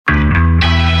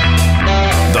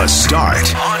The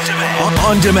Start. On demand.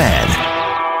 On demand.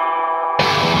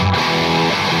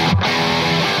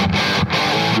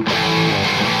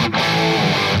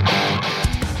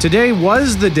 Today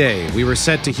was the day we were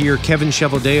set to hear Kevin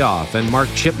Cheveldayoff and Mark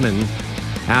Chipman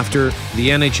after the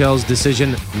NHL's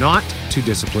decision not to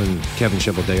discipline Kevin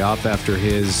Cheveldayoff after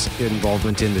his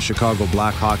involvement in the Chicago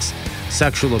Blackhawks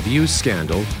sexual abuse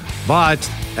scandal. But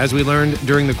as we learned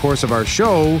during the course of our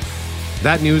show,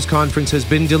 that news conference has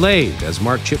been delayed as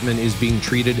Mark Chipman is being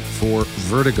treated for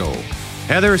vertigo.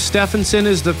 Heather Stefanson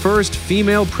is the first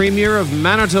female premier of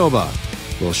Manitoba.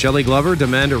 Will Shelley Glover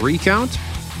demand a recount?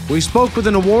 We spoke with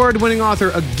an award-winning author,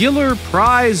 a Giller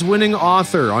Prize-winning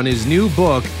author, on his new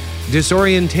book,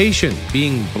 Disorientation,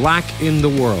 Being Black in the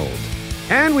World.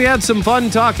 And we had some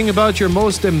fun talking about your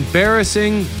most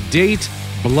embarrassing date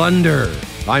blunder.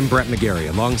 I'm Brett McGarry,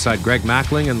 alongside Greg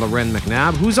Mackling and Loren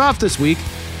McNabb, who's off this week.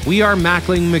 We are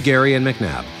Mackling, McGarry, and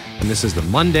McNabb. And this is the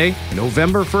Monday,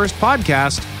 November 1st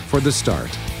podcast for The Start.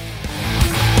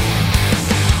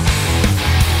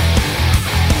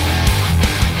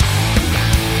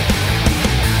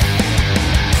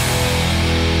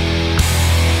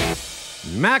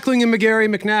 Mackling and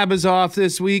McGarry. McNabb is off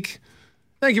this week.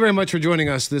 Thank you very much for joining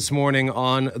us this morning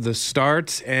on The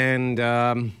Start. And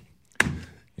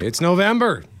it's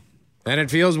November, and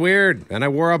it feels weird. And I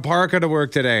wore a parka to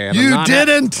work today. And You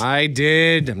didn't? I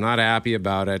did. I'm not happy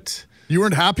about it. You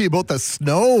weren't happy about the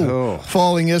snow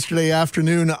falling yesterday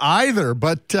afternoon either,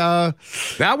 but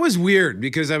that was weird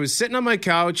because I was sitting on my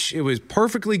couch. It was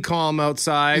perfectly calm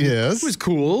outside. Yes. It was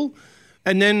cool.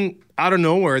 And then out of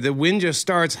nowhere, the wind just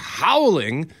starts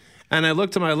howling, and I look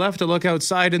to my left to look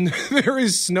outside, and there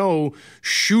is snow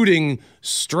shooting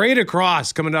straight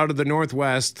across, coming out of the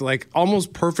northwest, like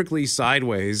almost perfectly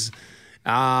sideways.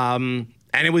 And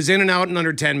it was in and out in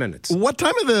under 10 minutes. What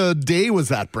time of the day was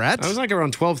that, Brett? I was like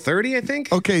around 12:30, I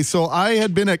think. Okay, so I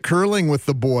had been at curling with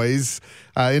the boys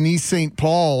in East St.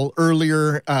 Paul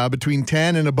earlier between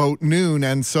 10 and about noon,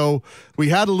 and so we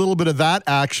had a little bit of that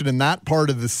action in that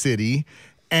part of the city.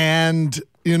 And,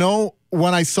 you know,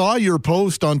 when I saw your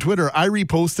post on Twitter, I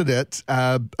reposted it,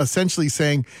 essentially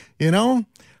saying, you know,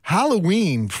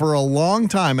 Halloween for a long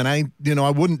time, and I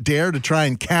wouldn't dare to try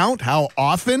and count how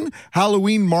often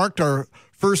Halloween marked our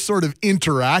first sort of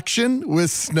interaction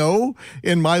with snow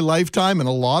in my lifetime. And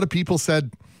a lot of people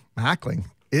said, Mackling,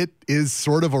 it is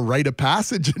sort of a rite of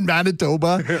passage in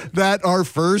Manitoba that our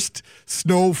first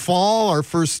snowfall, our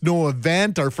first snow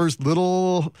event, our first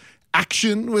little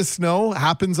action with snow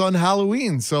happens on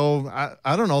Halloween. So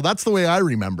I don't know. That's the way I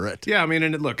remember it. Yeah, I mean,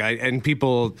 and look, and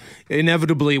people,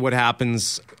 inevitably what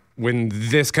happens when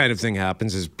this kind of thing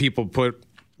happens is people put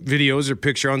videos or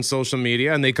picture on social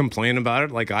media and they complain about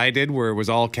it like I did, where it was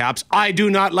all caps, I do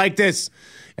not like this.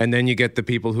 And then you get the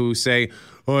people who say,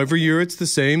 oh, every year it's the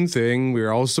same thing.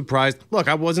 We're all surprised. Look,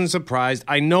 I wasn't surprised.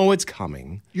 I know it's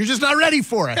coming. You're just not ready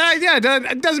for it. Yeah,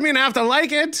 it doesn't mean I have to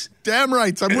like it. Damn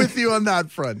right. I'm with you on that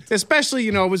front.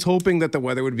 Especially, I was hoping that the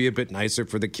weather would be a bit nicer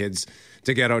for the kids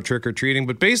to get out trick-or-treating.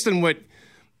 But based on what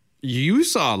you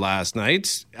saw last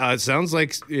night, it sounds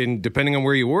like, depending on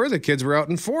where you were, the kids were out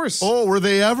in force. Oh, were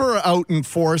they ever out in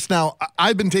force? Now,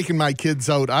 I've been taking my kids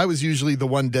out. I was usually the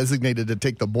one designated to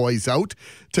take the boys out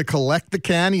to collect the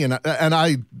candy, and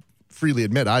I freely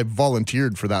admit I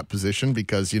volunteered for that position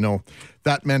because,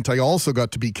 that meant I also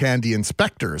got to be candy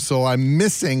inspector. So I'm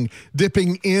missing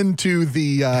dipping into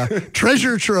the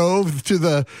treasure trove, to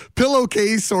the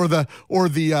pillowcase or the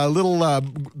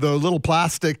little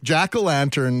plastic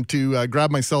jack-o'-lantern to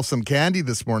grab myself some candy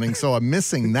this morning. So I'm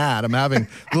missing that. I'm having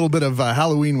a little bit of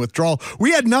Halloween withdrawal. We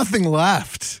had nothing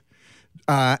left.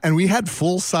 And we had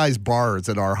full-size bars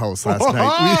at our house last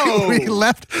night.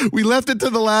 We left it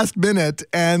to the last minute,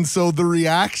 and so the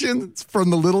reaction from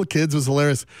the little kids was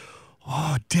hilarious.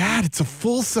 Oh, Dad, it's a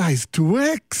full-size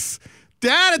Twix.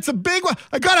 Dad, it's a big one.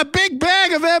 I got a big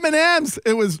bag of M&Ms.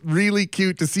 It was really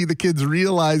cute to see the kids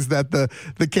realize that the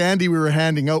candy we were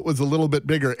handing out was a little bit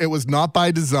bigger. It was not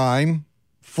by design.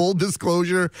 Full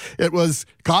disclosure, it was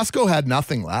Costco had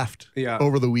nothing left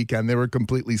over the weekend. They were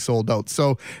completely sold out.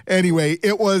 So anyway,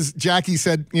 Jackie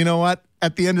said, you know what?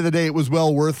 At the end of the day, it was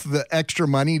well worth the extra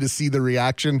money to see the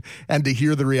reaction and to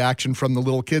hear the reaction from the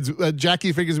little kids.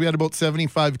 Jackie figures we had about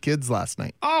 75 kids last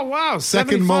night. Oh, wow.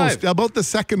 Second 75. most. About the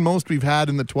second most we've had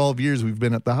in the 12 years we've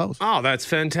been at the house. Oh, that's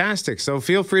fantastic. So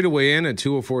feel free to weigh in at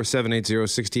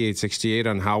 204-780-6868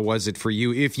 on how was it for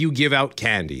you if you give out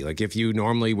candy. Like if you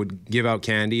normally would give out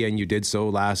candy and you did so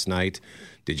last night.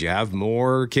 Did you have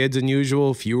more kids than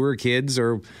usual, fewer kids,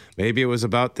 or maybe it was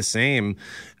about the same?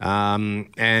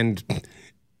 And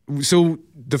so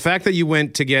the fact that you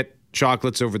went to get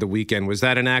chocolates over the weekend. Was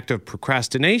that an act of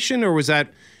procrastination or was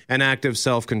that an act of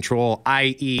self-control,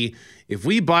 i.e., if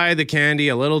we buy the candy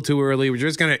a little too early, we're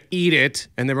just going to eat it,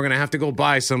 and then we're going to have to go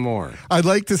buy some more? I'd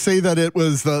like to say that it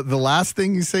was the last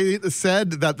thing you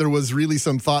said, that there was really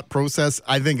some thought process.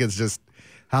 I think it's just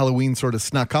Halloween sort of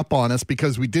snuck up on us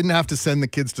because we didn't have to send the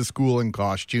kids to school in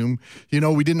costume.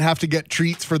 We didn't have to get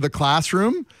treats for the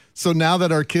classroom. So now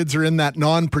that our kids are in that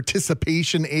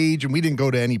non-participation age and we didn't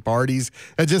go to any parties,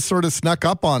 it just sort of snuck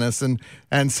up on us. And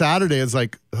Saturday is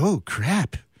like, oh,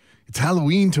 crap. It's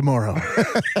Halloween tomorrow.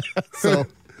 So,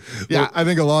 yeah, I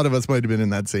think a lot of us might have been in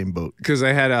that same boat. Because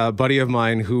I had a buddy of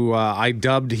mine who I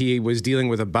dubbed he was dealing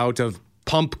with a bout of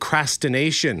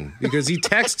pumpcrastination because he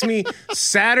texts me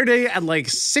Saturday at like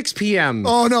 6 p.m.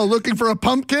 Oh, no, looking for a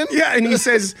pumpkin? Yeah, and he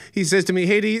says to me,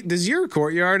 hey, does your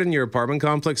courtyard and your apartment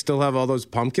complex still have all those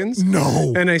pumpkins?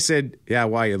 No. And I said, yeah,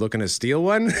 why, you looking to steal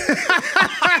one?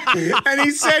 And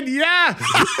he said, yeah.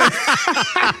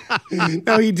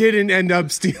 No, he didn't end up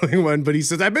stealing one, but he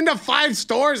says, I've been to 5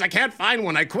 stores. I can't find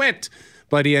one. I quit.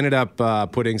 But he ended up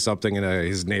putting something in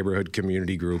his neighborhood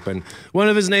community group, and one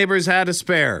of his neighbors had a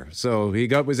spare, so he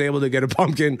was able to get a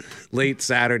pumpkin late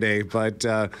Saturday. But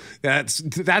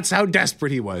that's how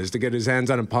desperate he was to get his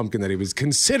hands on a pumpkin that he was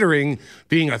considering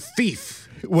being a thief.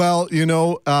 Well,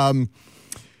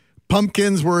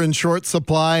 pumpkins were in short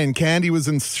supply and candy was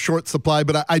in short supply,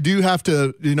 but I do have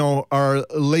to, our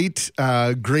late,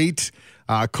 great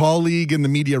colleague in the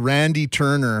media, Randy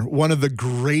Turner, one of the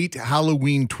great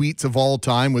Halloween tweets of all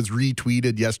time, was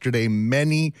retweeted yesterday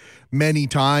many, many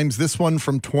times. This one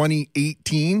from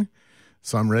 2018.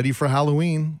 So I'm ready for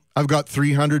Halloween. I've got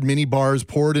 300 mini bars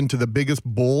poured into the biggest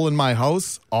bowl in my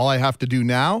house. All I have to do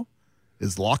now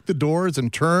is lock the doors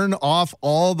and turn off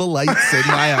all the lights in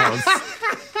my house.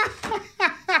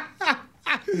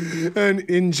 And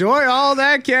enjoy all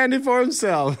that candy for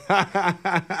himself.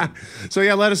 So,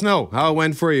 yeah, let us know how it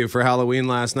went for you for Halloween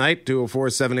last night.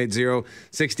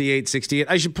 204-780-6868.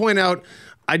 I should point out,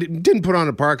 I didn't put on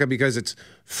a parka because it's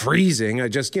freezing. I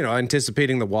just,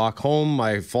 anticipating the walk home.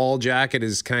 My fall jacket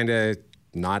is kind of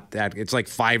not that. It's like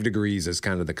 5 degrees is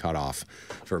kind of the cutoff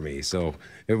for me. So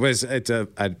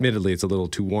admittedly, it's a little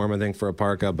too warm, I think, for a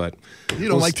parka, but you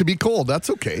don't like to be cold. That's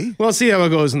okay. We'll see how it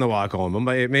goes in the walk home.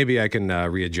 Maybe I can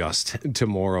readjust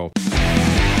tomorrow.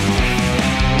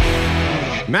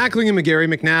 Mackling and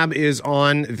McGarry McNabb is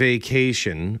on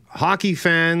vacation. Hockey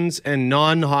fans and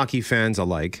non-hockey fans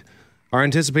alike are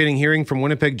anticipating hearing from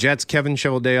Winnipeg Jets Kevin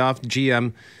Cheveldayoff,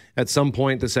 GM, at some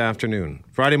point this afternoon.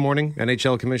 Friday morning,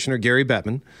 NHL Commissioner Gary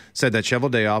Bettman said that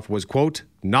Cheveldayoff was, quote,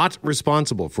 not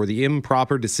responsible for the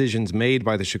improper decisions made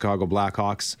by the Chicago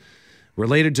Blackhawks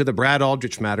related to the Brad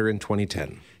Aldrich matter in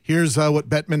 2010. Here's what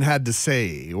Bettman had to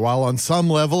say. While on some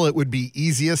level it would be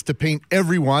easiest to paint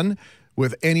everyone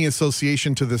with any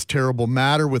association to this terrible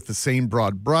matter with the same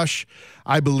broad brush,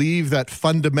 I believe that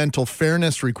fundamental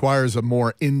fairness requires a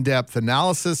more in-depth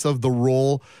analysis of the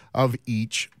role of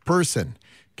each person.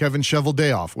 Kevin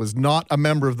Cheveldayoff was not a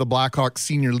member of the Blackhawks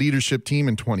senior leadership team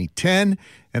in 2010,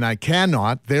 and I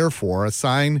cannot, therefore,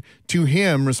 assign to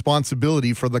him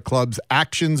responsibility for the club's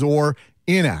actions or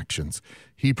inactions.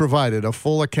 He provided a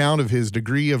full account of his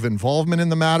degree of involvement in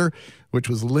the matter, which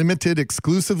was limited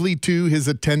exclusively to his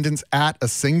attendance at a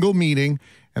single meeting,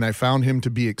 and I found him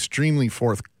to be extremely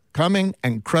forthcoming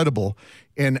and credible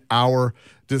in our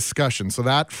discussion. So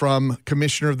that from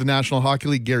Commissioner of the National Hockey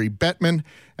League, Gary Bettman.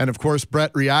 And of course,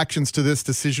 Brett, reactions to this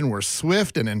decision were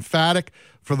swift and emphatic.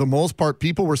 For the most part,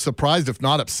 people were surprised, if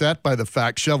not upset, by the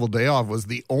fact Cheveldayoff was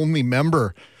the only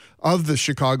member of the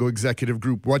Chicago executive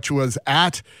group, which was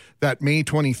at that May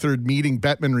 23rd meeting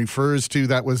Bettman refers to.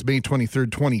 That was May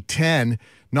 23rd, 2010,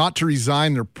 not to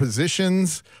resign their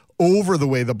positions over the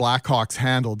way the Blackhawks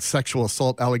handled sexual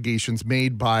assault allegations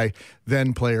made by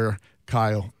then-player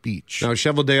Kyle Beach. Now,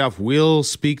 Cheveldayoff will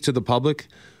speak to the public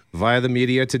via the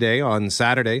media today. On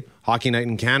Saturday, Hockey Night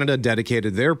in Canada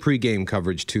dedicated their pregame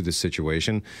coverage to the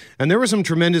situation, and there were some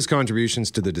tremendous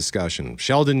contributions to the discussion.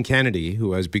 Sheldon Kennedy,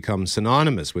 who has become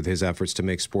synonymous with his efforts to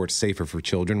make sports safer for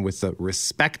children with the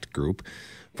Respect Group,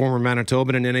 former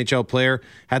Manitoban and NHL player,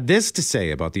 had this to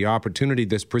say about the opportunity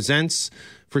this presents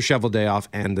for Cheveldayoff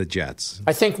and the Jets.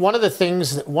 I think one of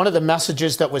the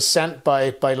messages that was sent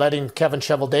by letting Kevin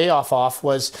Cheveldayoff off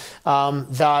was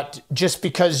that just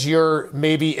because you're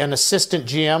maybe an assistant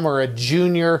GM or a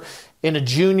junior in a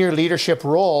junior leadership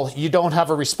role, you don't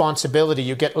have a responsibility.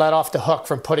 You get let off the hook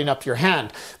from putting up your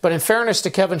hand. But in fairness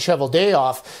to Kevin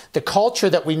Cheveldayoff, the culture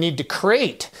that we need to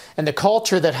create and the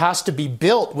culture that has to be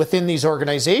built within these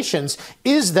organizations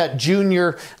is that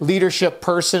junior leadership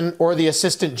person or the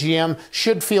assistant GM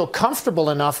should feel comfortable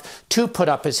enough to put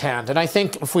up his hand. And I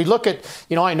think if we look at,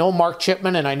 I know Mark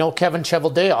Chipman and I know Kevin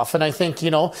Cheveldayoff, and I think,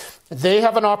 they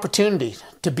have an opportunity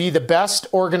to be the best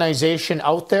organization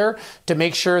out there, to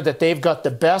make sure that they've got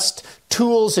the best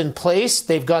tools in place,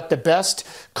 they've got the best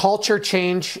culture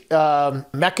change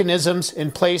mechanisms in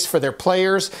place for their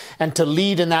players, and to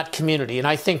lead in that community. And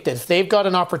I think that if they've got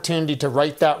an opportunity to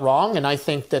right that wrong, and I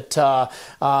think that,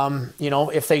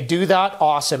 if they do that,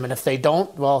 awesome. And if they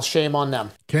don't, well, shame on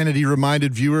them. Kennedy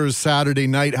reminded viewers Saturday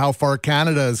night how far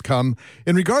Canada has come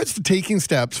in regards to taking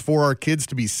steps for our kids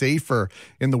to be safer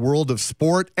in the world of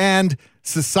sport and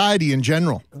society in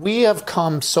general. We have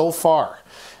come so far.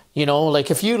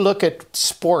 If you look at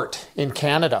sport in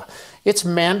Canada, it's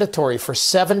mandatory for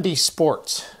 70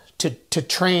 sports to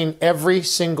train every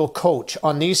single coach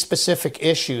on these specific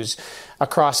issues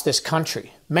across this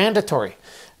country. Mandatory.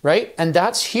 Right? And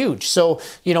that's huge. So,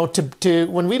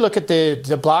 when we look at the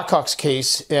Blackhawks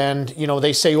case and,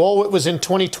 they say, oh, it was in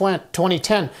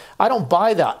 2010, I don't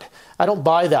buy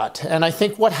that. And I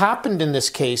think what happened in this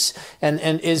case and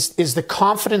is the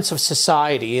confidence of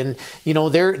society. And,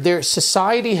 their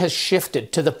society has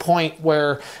shifted to the point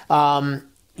where,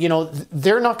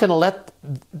 they're not going to let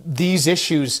these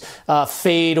issues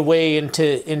fade away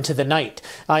into the night.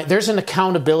 There's an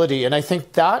accountability, and I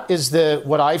think that is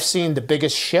what I've seen the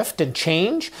biggest shift and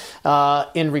change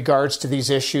in regards to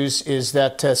these issues, is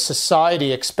that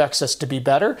society expects us to be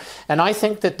better. And I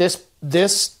think that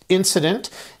this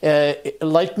incident,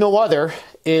 like no other,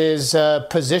 is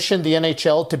positioned the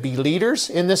NHL to be leaders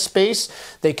in this space.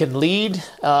 They can lead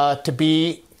to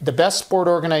be the best sport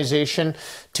organization,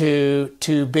 to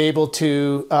be able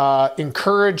to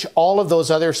encourage all of those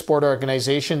other sport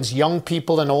organizations, young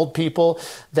people and old people,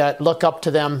 that look up to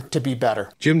them to be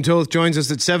better. Jim Toth joins us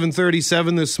at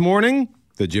 7:37 this morning.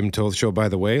 The Jim Toth Show, by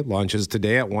the way, launches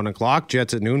today at 1 o'clock.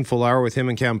 Jets at noon, full hour with him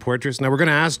and Cam Poitras. Now, we're going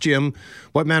to ask Jim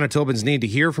what Manitobans need to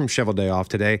hear from Cheveldayoff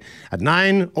today. At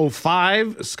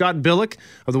 9:05, Scott Billeck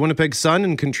of the Winnipeg Sun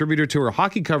and contributor to our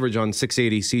hockey coverage on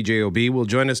 680 CJOB will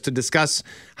join us to discuss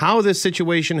how this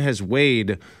situation has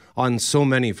weighed on so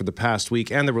many for the past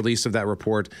week and the release of that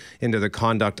report into the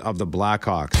conduct of the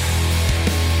Blackhawks.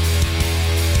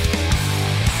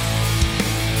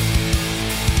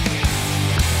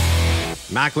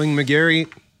 Mackling, McGarry,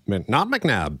 not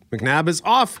McNabb. McNabb is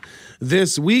off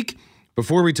this week.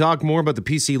 Before we talk more about the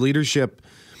PC leadership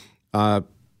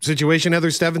situation, Heather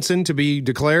Stefanson to be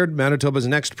declared Manitoba's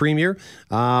next premier.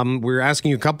 We're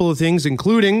asking you a couple of things,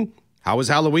 including, how was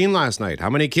Halloween last night? How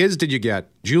many kids did you get?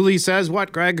 Julie says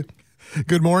what, Greg?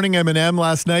 Good morning, M&M.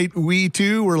 Last night, we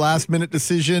too were last-minute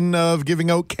decision of giving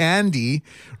out candy.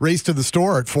 Raced to the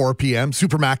store at 4 p.m.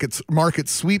 Supermarkets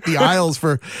sweep the aisles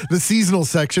for the seasonal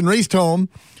section. Raced home,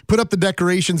 put up the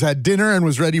decorations, had dinner, and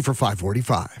was ready for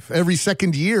 5:45. Every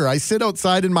second year, I sit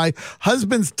outside in my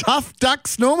husband's Tough Duck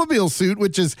snowmobile suit,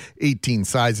 which is 18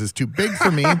 sizes too big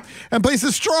for me, and place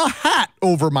a straw hat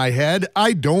over my head.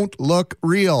 I don't look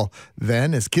real.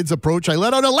 Then, as kids approach, I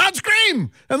let out a loud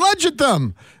scream and lunge at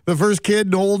them. The first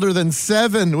kid, older than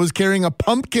 7, was carrying a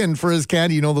pumpkin for his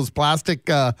candy. You know, those plastic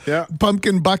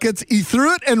pumpkin buckets. He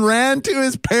threw it and ran to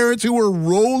his parents, who were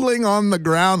rolling on the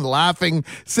ground laughing,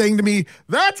 saying to me,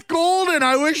 "That's golden.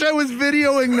 I wish I was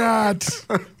videoing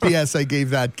that." P.S. I gave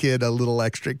that kid a little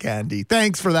extra candy.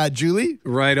 Thanks for that, Julie.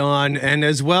 Right on. And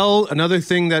as well, another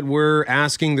thing that we're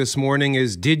asking this morning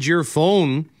is, did your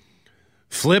phone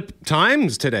flip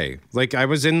times today? Like, I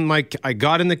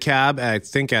got in the cab, I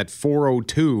think at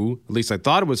 4:02, at least I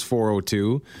thought it was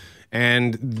 4:02,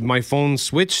 and my phone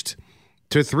switched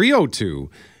to 3:02.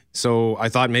 So I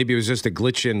thought maybe it was just a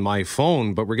glitch in my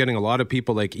phone, but we're getting a lot of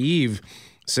people like Eve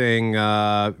saying,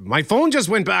 my phone just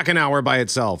went back an hour by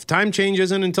itself. Time change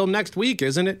isn't until next week,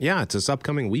 isn't it? Yeah, it's this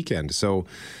upcoming weekend. So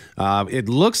it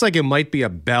looks like it might be a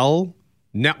Bell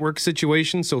network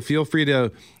situation, so feel free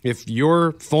to, if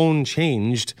your phone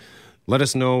changed, let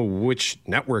us know which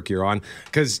network you're on,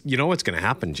 because you know what's going to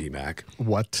happen, G-Mac.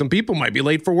 What? Some people might be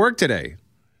late for work today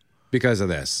because of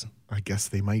this. I guess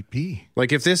they might be.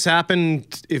 Like, if this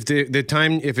happened, if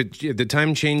the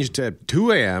time changed to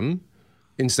 2 a.m.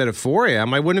 instead of 4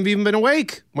 a.m., I wouldn't have even been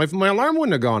awake. My alarm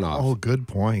wouldn't have gone off. Oh, good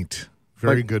point.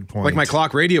 Very good point. Like, my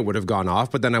clock radio would have gone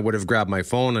off, but then I would have grabbed my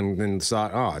phone and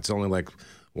thought, oh, it's only like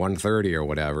 1:30 or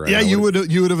whatever. Yeah, you would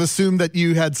have assumed that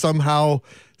you had somehow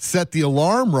set the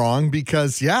alarm wrong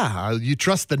because, you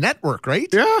trust the network, right?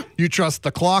 Yeah. You trust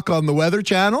the clock on the Weather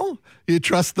Channel. You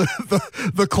trust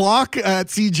the clock at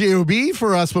CJOB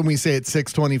for us when we say it's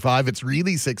 6:25. It's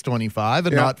really 6:25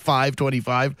 and not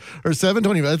 5:25 or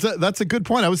 7:25. That's a good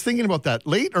point. I was thinking about that.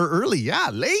 Late or early? Yeah,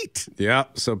 late. Yeah,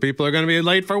 so people are going to be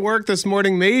late for work this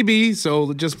morning, maybe.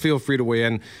 So just feel free to weigh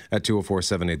in at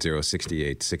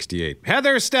 204-780-6868.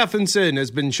 Heather Stefanson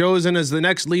has been chosen as the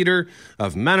next leader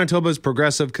of Manitoba's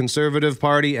Progressive Conservative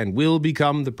Party and will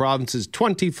become the province's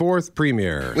 24th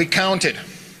premier. We counted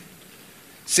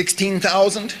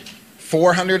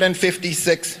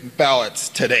 16,456 ballots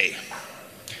today.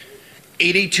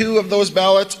 82 of those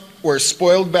ballots were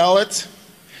spoiled ballots.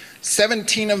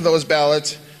 17 of those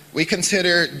ballots we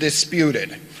consider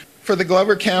disputed. For the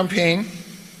Glover campaign,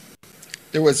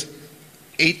 there was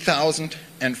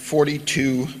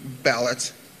 8,042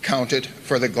 ballots counted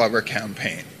for the Glover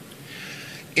campaign.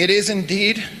 It is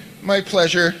indeed my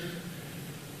pleasure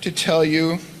to tell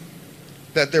you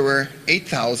that there were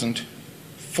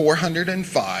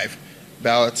 8,405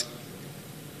 ballots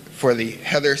for the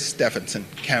Heather Stefanson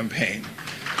campaign.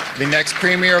 The next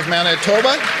Premier of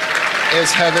Manitoba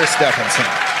is Heather Stefanson.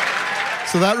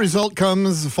 So that result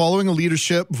comes following a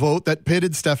leadership vote that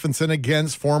pitted Stefanson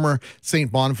against former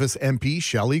St. Boniface MP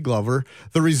Shelley Glover.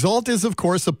 The result is, of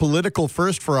course, a political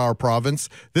first for our province.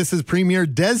 This is Premier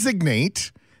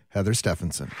designate Heather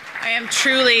Stefanson. I am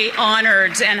truly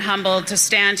honored and humbled to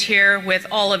stand here with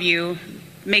all of you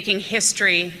making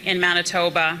history in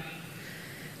Manitoba.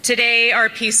 Today, our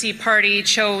PC party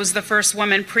chose the first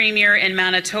woman premier in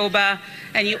Manitoba,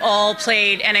 and you all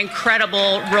played an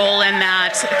incredible role in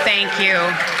that. Thank you.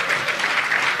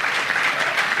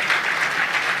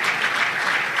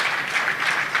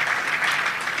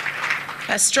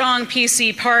 A strong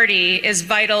PC party is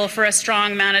vital for a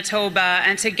strong Manitoba,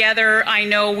 and together I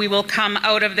know we will come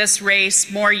out of this race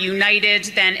more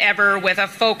united than ever with a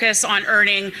focus on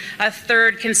earning a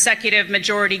third consecutive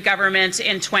majority government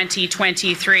in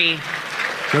 2023.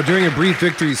 Now, during a brief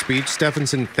victory speech,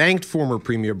 Stefanson thanked former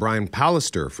Premier Brian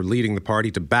Pallister for leading the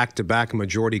party to back-to-back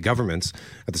majority governments.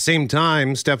 At the same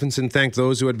time, Stefanson thanked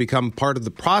those who had become part of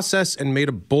the process and made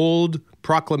a bold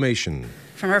proclamation.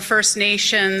 From our First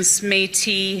Nations,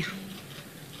 Métis,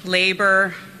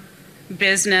 Labour,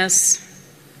 business,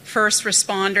 first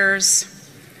responders,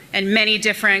 and many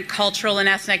different cultural and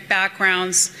ethnic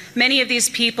backgrounds, many of these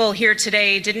people here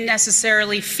today didn't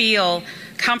necessarily feel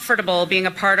comfortable being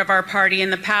a part of our party in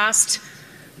the past.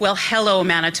 Well, hello,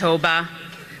 Manitoba.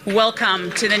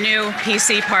 Welcome to the new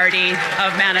PC Party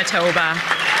of Manitoba.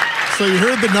 So you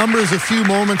heard the numbers a few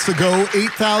moments ago,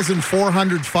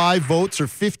 8,405 votes, or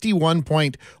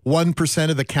 51.1%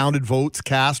 of the counted votes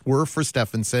cast were for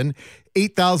Stefanson.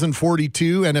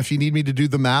 8,042, and if you need me to do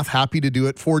the math, happy to do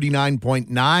it,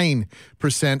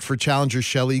 49.9% for challenger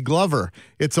Shelley Glover.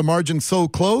 It's a margin so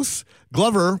close,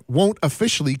 Glover won't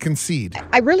officially concede.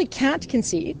 I really can't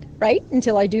concede, right,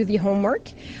 until I do the homework.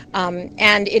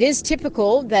 And it is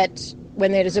typical that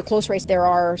when it is a close race, there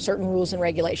are certain rules and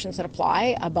regulations that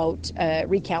apply about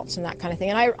recounts and that kind of thing.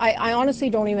 And I honestly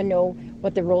don't even know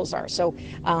what the rules are. So,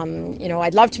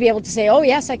 I'd love to be able to say, oh,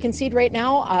 yes, I concede right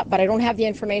now, but I don't have the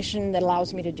information that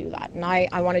allows me to do that. And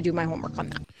I want to do my homework on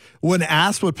that. When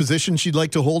asked what position she'd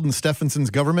like to hold in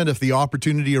Stefanson's government if the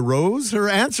opportunity arose, her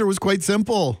answer was quite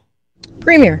simple.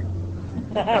 Premier.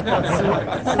 Now,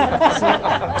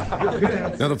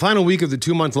 the final week of the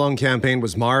 2-month-long campaign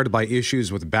was marred by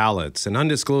issues with ballots. An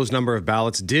undisclosed number of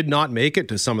ballots did not make it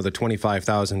to some of the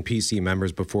 25,000 PC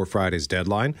members before Friday's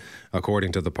deadline,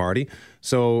 according to the party.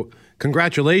 So,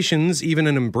 congratulations, even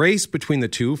an embrace between the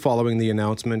two following the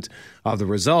announcement of the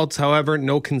results. However,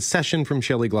 no concession from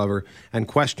Shelley Glover, and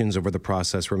questions over the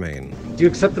process remain. Do you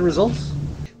accept the results?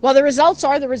 Well, the results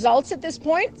are the results at this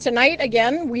point. Tonight,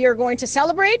 again, we are going to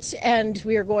celebrate, and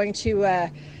we are going to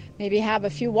maybe have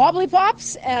a few wobbly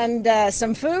pops and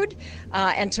some food,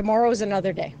 and tomorrow's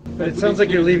another day. But it sounds like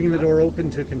you're leaving the door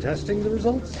open to contesting the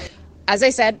results? As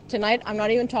I said, tonight, I'm not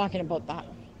even talking about that.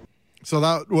 So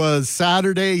that was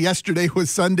Saturday, yesterday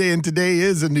was Sunday, and today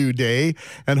is a new day,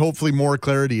 and hopefully more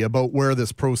clarity about where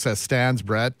this process stands,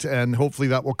 Brett, and hopefully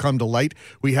that will come to light.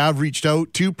 We have reached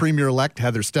out to Premier-elect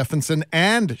Heather Stefanson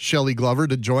and Shelley Glover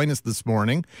to join us this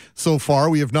morning. So far,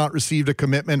 we have not received a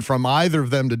commitment from either of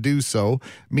them to do so.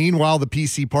 Meanwhile, the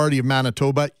PC Party of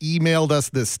Manitoba emailed us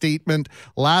this statement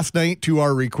last night to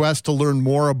our request to learn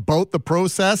more about the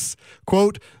process.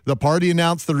 Quote, the party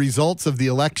announced the results of the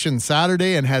election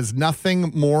Saturday and has nothing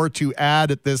more to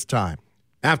add at this time.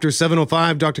 After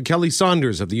 7:05, Dr. Kelly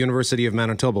Saunders of the University of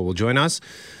Manitoba will join us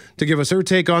to give us her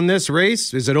take on this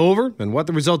race. Is it over? And what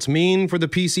the results mean for the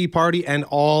PC party and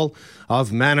all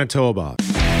of Manitoba.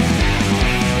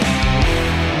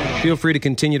 Feel free to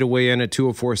continue to weigh in at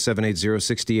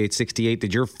 204-780-6868.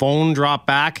 Did your phone drop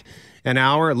back an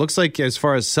hour? It looks like as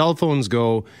far as cell phones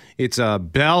go, it's a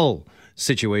Bell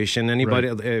situation. Anybody,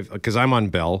 because I'm on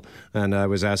Bell, and I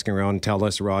was asking around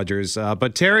TELUS, Rogers.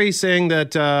 But Terry's saying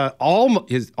that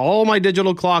all my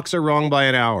digital clocks are wrong by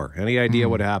an hour. Any idea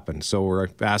what happened? So we're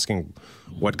asking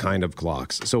what kind of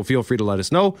clocks. So feel free to let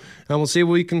us know, and we'll see if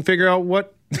we can figure out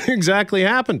what exactly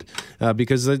happened,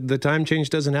 because the time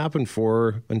change doesn't happen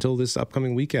until this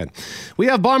upcoming weekend. We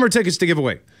have Bomber tickets to give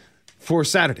away for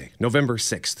Saturday, November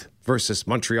 6th versus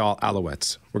Montreal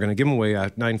Alouettes. We're going to give them away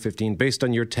at 9:15 based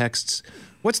on your texts.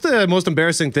 What's the most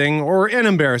embarrassing thing or an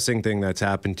embarrassing thing that's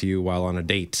happened to you while on a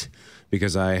date?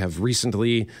 Because I have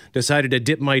recently decided to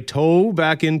dip my toe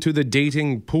back into the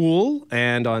dating pool,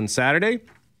 and on Saturday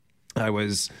I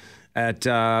was at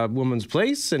a woman's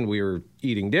place, and we were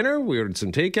eating dinner. We ordered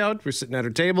some takeout. We're sitting at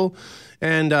her table,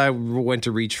 and I went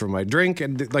to reach for my drink,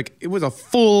 and it was a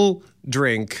full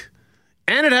drink,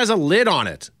 and it has a lid on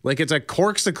it, like it's a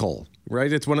corksicle,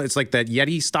 right? It's like that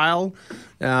Yeti style.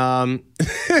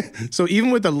 So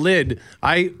even with the lid,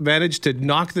 I managed to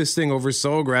knock this thing over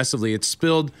so aggressively, it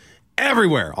spilled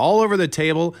everywhere, all over the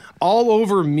table, all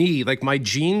over me. Like my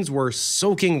jeans were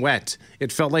soaking wet.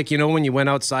 It felt like, when you went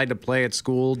outside to play at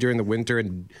school during the winter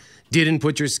and didn't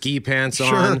put your ski pants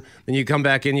on, then you come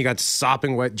back in, you got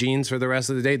sopping wet jeans for the rest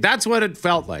of the day. That's what it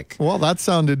felt like. Well, that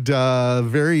sounded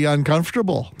very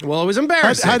uncomfortable. Well, it was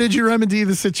embarrassing. How did you remedy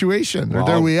the situation? Or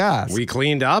dare we ask? We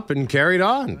cleaned up and carried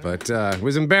on, but it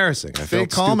was embarrassing. I Stay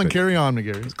felt calm stupid. and carry on,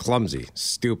 McGarry. Clumsy,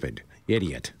 stupid,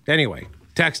 idiot. Anyway,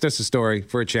 text us a story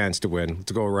for a chance to win.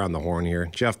 Let's go around the horn here.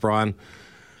 Jeff Braun.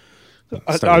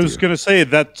 I was going to say,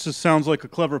 that just sounds like a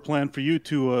clever plan for you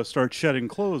to start shedding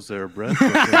clothes there, Brett.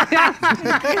 Yeah,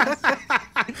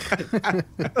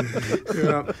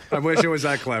 I wish it was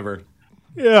that clever.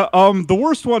 Yeah, the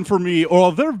worst one for me,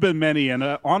 there have been many, and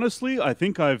honestly, I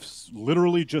think I've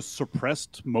literally just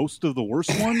suppressed most of the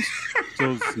worst ones,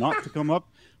 so it's not to come up.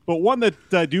 But one that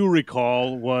I do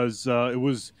recall was,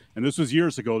 and this was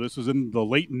years ago, this was in the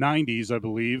late 90s, I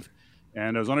believe,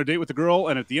 and I was on a date with a girl,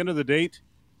 and at the end of the date,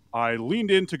 I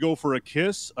leaned in to go for a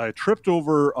kiss. I tripped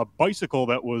over a bicycle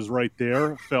that was right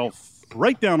there, fell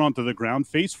right down onto the ground,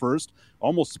 face first,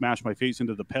 almost smashed my face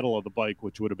into the pedal of the bike,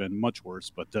 which would have been much worse.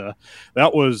 But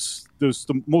that was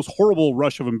the most horrible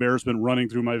rush of embarrassment running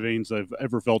through my veins I've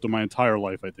ever felt in my entire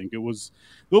life, I think. It was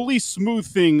the least smooth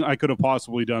thing I could have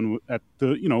possibly done at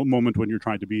the moment when you're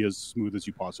trying to be as smooth as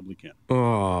you possibly can.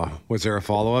 Oh, was there a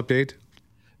follow-up date?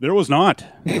 There was not.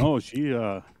 No,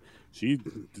 she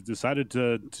decided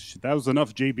that was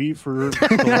enough JB for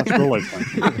the last girl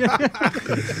lifetime.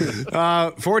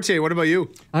 Forte, what about you?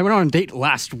 I went on a date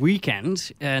last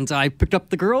weekend, and I picked up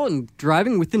the girl, and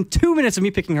driving within 2 minutes of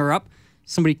me picking her up,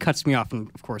 somebody cuts me off,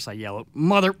 and of course I yell,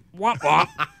 "Mother, wah, wah."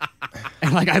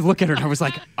 And I look at her, and I was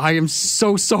like, I am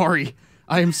so sorry.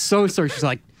 I am so sorry. She's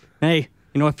like, hey,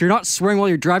 if you're not swearing while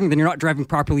you're driving, then you're not driving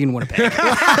properly in Winnipeg.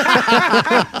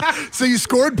 So you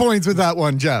scored points with that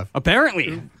one, Jeff.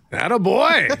 Apparently.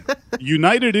 Attaboy.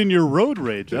 United in your road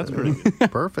rage. That's pretty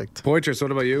good. Perfect. Poitras, what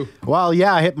about you? Well,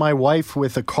 yeah, I hit my wife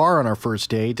with a car on our first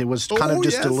date. It was kind of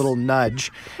just a little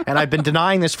nudge. And I've been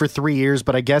denying this for 3 years,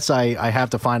 but I guess I have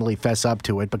to finally fess up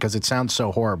to it because it sounds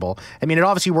so horrible. I mean, it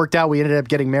obviously worked out. We ended up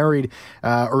getting married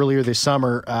earlier this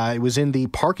summer. It was in the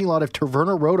parking lot of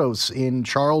Taverna Rodos in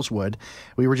Charleswood.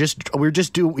 We went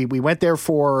there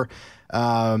for...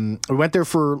 we went there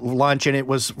for lunch, and it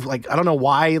was like, I don't know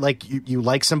why, like you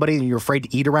like somebody and you're afraid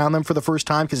to eat around them for the first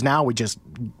time, because now we just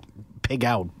pig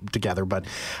out together. But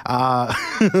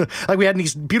like we had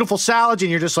these beautiful salads, and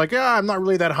you're just like, I'm not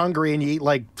really that hungry, and you eat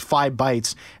like 5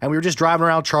 bites. And we were just driving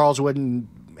around Charleswood, and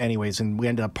we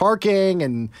ended up parking,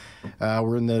 and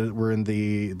we're in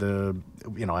the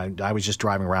I was just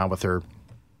driving around with her,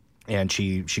 and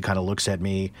she kind of looks at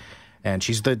me. And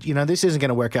she's this isn't going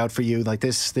to work out for you. Like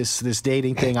this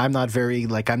dating thing, I'm not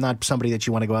somebody that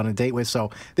you want to go out on a date with.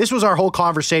 So this was our whole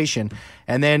conversation.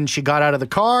 And then she got out of the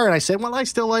car, and I said, well, I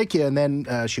still like you. And then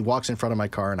she walks in front of my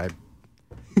car, and I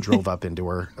drove up into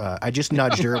her. I just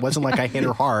nudged her. It wasn't like I hit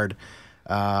her hard.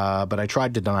 But I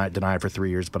tried to deny it for 3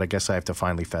 years, but I guess I have to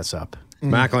finally fess up.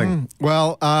 Mackling.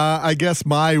 Well, I guess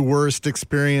my worst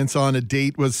experience on a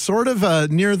date was sort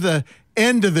of near the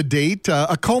end of the date,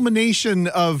 a culmination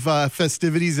of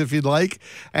festivities, if you'd like.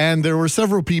 And there were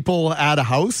several people at a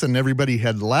house, and everybody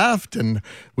had left, and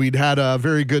we'd had a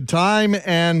very good time.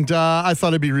 And I thought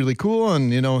it'd be really cool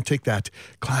and, take that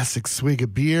classic swig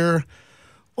of beer.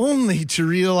 Only to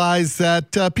realize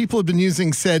that people have been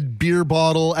using said beer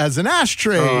bottle as an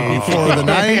ashtray for the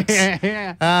night.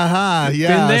 Been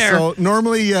there. So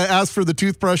normally ask for the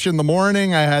toothbrush in the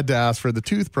morning. I had to ask for the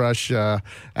toothbrush at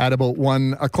about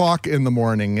 1 o'clock in the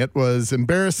morning. It was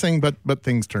embarrassing, but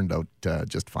things turned out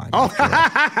just fine.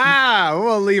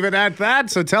 We'll leave it at that.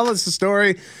 So tell us the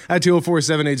story at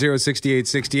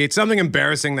 204-780-6868. Something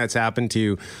embarrassing that's happened to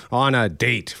you on a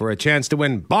date for a chance to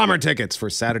win Bomber tickets for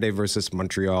Saturday versus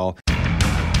Montreal.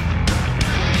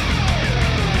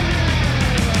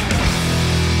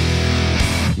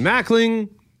 Mackling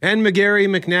and McGarry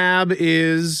McNabb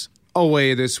is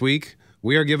away this week.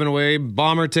 We are giving away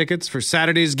Bomber tickets for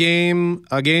Saturday's game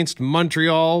against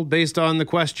Montreal based on the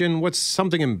question, what's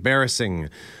something embarrassing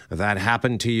that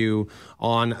happened to you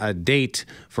on a date?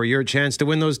 For your chance to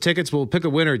win those tickets, we'll pick a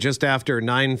winner just after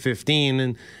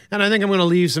 9:15. And I think I'm going to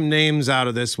leave some names out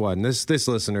of this one. This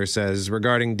listener says,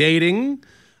 regarding dating,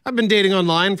 I've been dating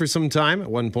online for some time.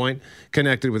 At one point,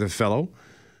 connected with a fellow.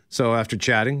 So after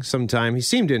chatting some time, he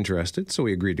seemed interested, so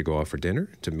we agreed to go out for dinner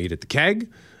to meet at the Keg.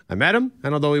 I met him,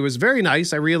 and although he was very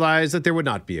nice, I realized that there would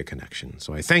not be a connection.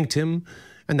 So I thanked him,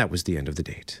 and that was the end of the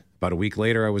date. About a week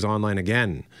later, I was online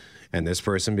again, and this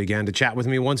person began to chat with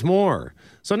me once more.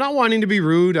 So not wanting to be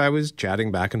rude, I was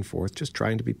chatting back and forth, just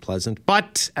trying to be pleasant.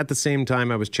 But at the same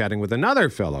time, I was chatting with another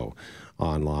fellow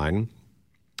online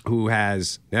who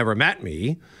has never met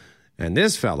me, and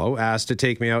this fellow asked to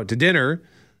take me out to dinner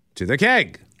to the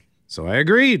Keg. So I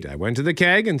agreed. I went to the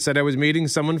Keg and said I was meeting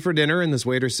someone for dinner, and this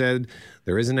waiter said,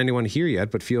 there isn't anyone here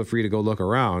yet, but feel free to go look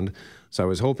around. So I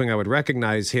was hoping I would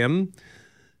recognize him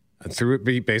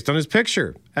based on his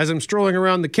picture. As I'm strolling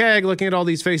around the Keg, looking at all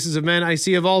these faces of men, I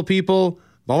see, of all people,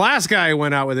 the last guy I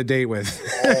went out with a date with.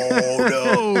 Oh,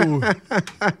 no.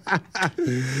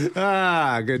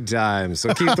 Good times.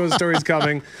 So keep those stories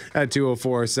coming at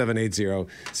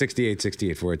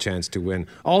 204-780-6868 for a chance to win.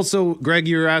 Also, Greg,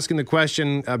 you were asking the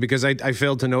question because I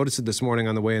failed to notice it this morning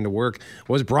on the way into work.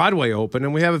 Was Broadway open?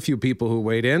 And we have a few people who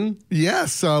weighed in.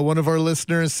 Yes, one of our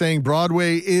listeners saying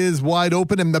Broadway is wide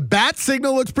open, and the bat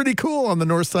signal looks pretty cool on the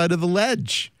north side of the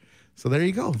ledge. So there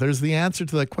you go. There's the answer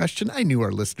to that question. I knew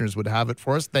our listeners would have it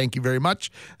for us. Thank you very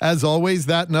much. As always,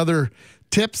 that and other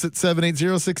tips at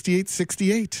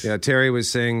 780-6868. Yeah, Terry was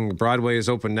saying Broadway is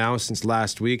open now since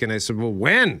last week. And I said, well,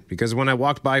 when? Because when I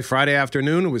walked by Friday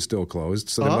afternoon, it was still closed.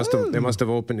 So they must have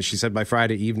opened. She said by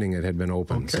Friday evening it had been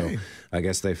open. Okay. So I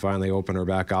guess they finally opened her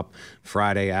back up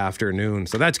Friday afternoon.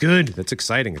 So that's good. That's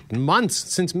exciting. Months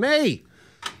since May.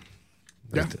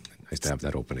 Yeah. Nice to have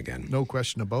that open again. No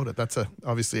question about it. That's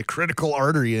obviously a critical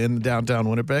artery in downtown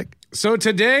Winnipeg. So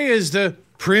today is the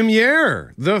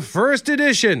premiere, the first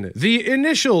edition,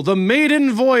 the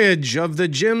maiden voyage of the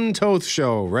Jim Toth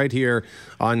Show right here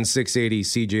on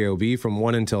 680 CJOB from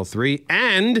 1 until 3.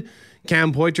 And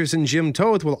Cam Poitras and Jim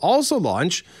Toth will also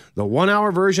launch the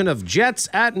 1-hour version of Jets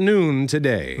at Noon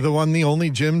today. The one, the only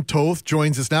Jim Toth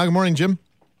joins us now. Good morning, Jim.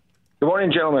 Good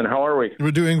morning, gentlemen. How are we? We're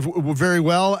doing very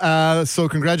well. So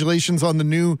congratulations on the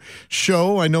new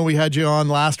show. I know we had you on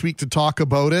last week to talk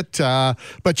about it,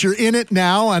 but you're in it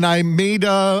now, and I made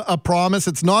a promise.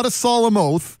 It's not a solemn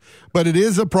oath, but it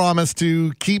is a promise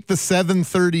to keep the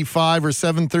 7:35 or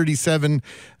 7:37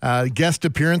 guest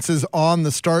appearances on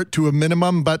the start to a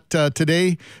minimum. But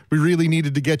today, we really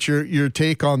needed to get your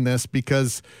take on this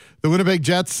because the Winnipeg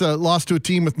Jets lost to a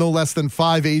team with no less than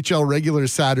 5 AHL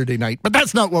regulars Saturday night. But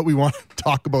that's not what we want to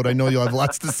talk about. I know you'll have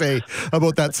lots to say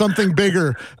about that. Something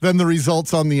bigger than the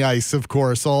results on the ice, of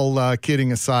course, all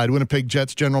kidding aside. Winnipeg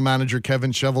Jets general manager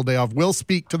Kevin Cheveldayoff will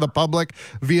speak to the public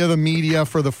via the media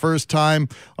for the first time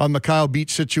on the Kyle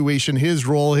Beach situation, his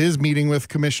role, his meeting with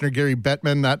Commissioner Gary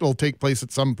Bettman. That will take place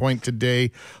at some point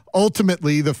today.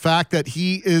 Ultimately, the fact that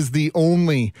he is the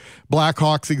only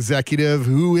Blackhawks executive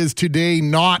who is today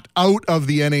not out of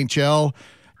the NHL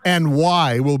and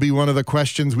why will be one of the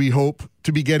questions we hope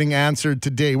to be getting answered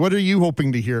today. What are you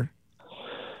hoping to hear?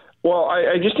 Well,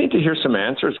 I just need to hear some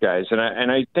answers, guys. And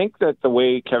I think that the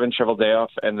way Kevin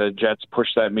Cheveldayoff and the Jets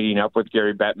pushed that meeting up with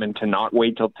Gary Bettman to not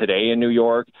wait till today in New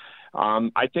York,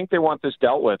 I think they want this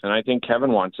dealt with, and I think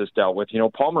Kevin wants this dealt with. You know,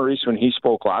 Paul Maurice, when he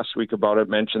spoke last week about it,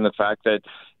 mentioned the fact that,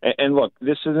 and look,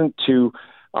 this isn't to,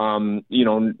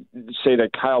 say that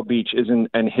Kyle Beach isn't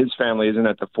and his family isn't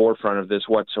at the forefront of this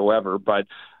whatsoever, but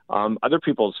Other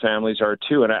people's families are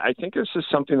too. And I think this is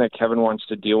something that Kevin wants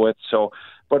to deal with. So,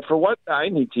 but for what I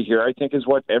need to hear, I think is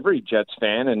what every Jets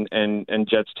fan and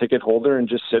Jets ticket holder and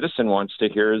just citizen wants to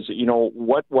hear is,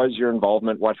 what was your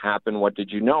involvement? What happened? What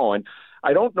did you know? And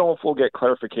I don't know if we'll get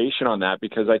clarification on that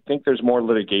because I think there's more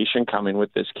litigation coming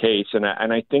with this case. And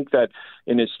I think that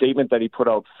in his statement that he put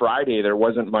out Friday, there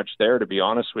wasn't much there, to be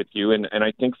honest with you. And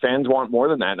I think fans want more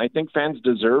than that. And I think fans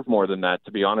deserve more than that,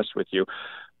 to be honest with you.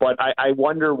 But I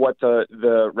wonder what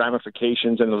the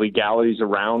ramifications and the legalities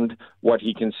around what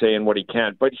he can say and what he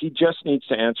can't. But he just needs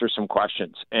to answer some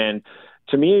questions. And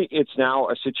to me, it's now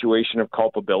a situation of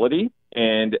culpability.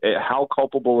 And how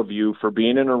culpable of you for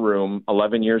being in a room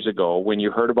 11 years ago when you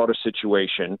heard about a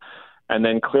situation and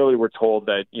then clearly were told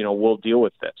that, we'll deal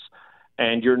with this.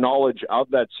 And your knowledge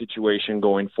of that situation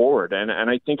going forward. And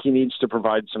I think he needs to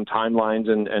provide some timelines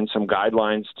and some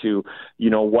guidelines to,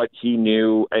 what he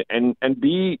knew and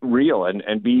be real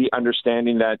and be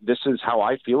understanding that this is how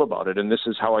I feel about it. And this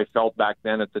is how I felt back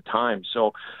then at the time.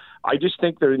 So I just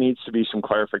think there needs to be some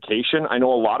clarification. I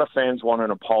know a lot of fans want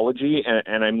an apology,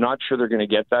 and I'm not sure they're going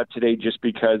to get that today just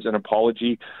because an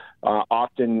apology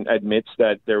often admits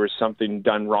that there was something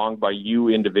done wrong by you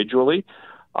individually.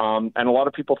 And a lot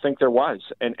of people think there was.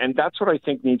 And that's what I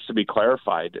think needs to be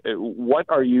clarified. What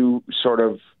are you sort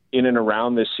of in and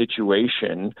around this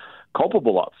situation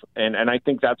culpable of? And I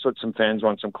think that's what some fans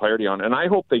want some clarity on. And I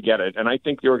hope they get it. And I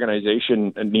think the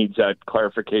organization needs that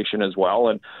clarification as well.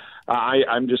 And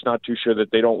I'm just not too sure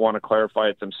that they don't want to clarify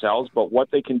it themselves, but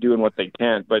what they can do and what they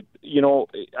can't. But,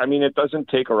 it doesn't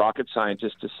take a rocket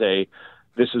scientist to say,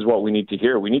 this is what we need to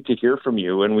hear. We need to hear from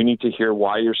you, and we need to hear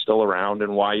why you're still around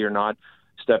and why you're not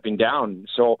stepping down.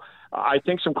 So I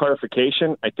think some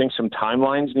clarification, I think some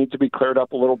timelines need to be cleared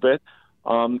up a little bit.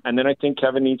 And then I think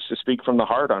Kevin needs to speak from the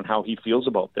heart on how he feels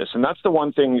about this. And that's the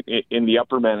one thing in the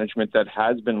upper management that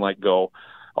has been let go.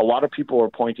 A lot of people are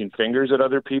pointing fingers at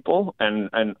other people.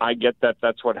 And I get that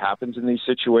that's what happens in these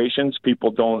situations.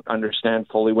 People don't understand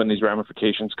fully when these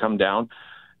ramifications come down.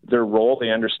 Their role, they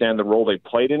understand the role they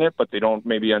played in it, but they don't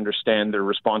maybe understand their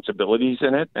responsibilities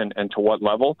in it and to what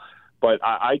level. But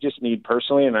I just need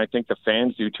personally, and I think the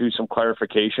fans do too, some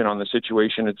clarification on the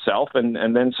situation itself, and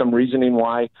then some reasoning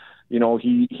why,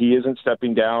 he isn't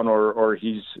stepping down or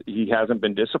he hasn't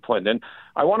been disciplined. And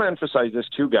I want to emphasize this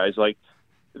too, guys. Like,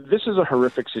 this is a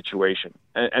horrific situation,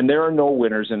 and there are no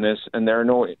winners in this, and there are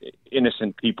no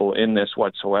innocent people in this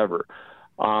whatsoever.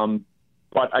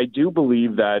 But I do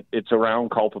believe that it's around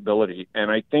culpability,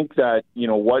 and I think that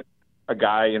what a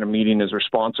guy in a meeting is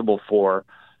responsible for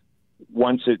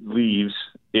once it leaves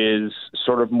is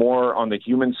sort of more on the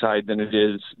human side than it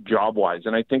is job-wise.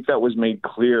 And I think that was made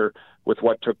clear with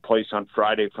what took place on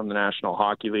Friday from the National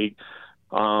Hockey League.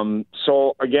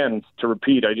 So again, to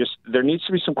repeat, there needs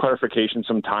to be some clarification,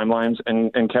 some timelines,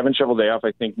 and Kevin Cheveldayoff,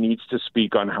 I think, needs to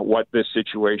speak on what this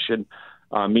situation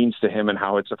means to him and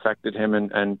how it's affected him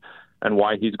and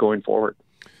why he's going forward.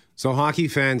 So hockey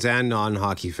fans and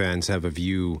non-hockey fans have a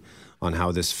view on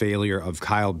how this failure of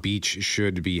Kyle Beach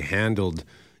should be handled,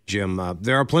 Jim.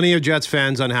 There are plenty of Jets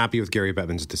fans unhappy with Gary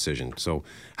Bettman's decision. So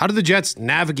how do the Jets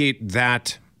navigate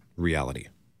that reality?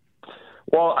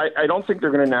 Well, I don't think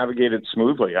they're going to navigate it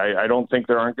smoothly. I don't think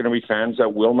there aren't going to be fans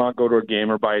that will not go to a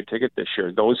game or buy a ticket this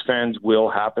year. Those fans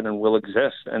will happen and will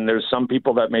exist. And there's some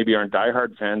people that maybe aren't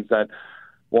diehard fans that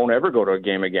won't ever go to a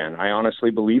game again. I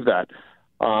honestly believe that.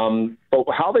 But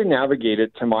how they navigate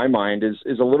it, to my mind,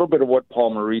 is a little bit of what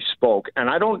Paul Maurice spoke. And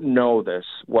I don't know this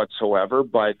whatsoever,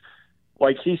 but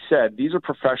like he said, these are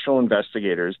professional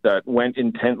investigators that went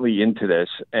intently into this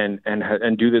and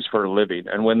do this for a living.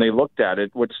 And when they looked at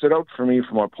it, what stood out for me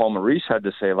from what Paul Maurice had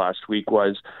to say last week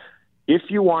was, if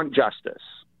you want justice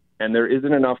and there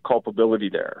isn't enough culpability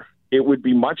there, it would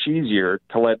be much easier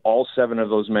to let all 7 of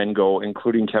those men go,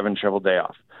 including Kevin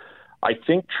Cheveldayoff. I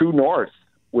think True North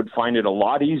would find it a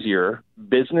lot easier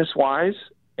business-wise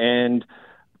and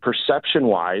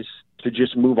perception-wise to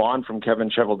just move on from Kevin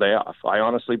Cheveldayoff. I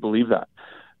honestly believe that.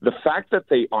 The fact that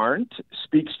they aren't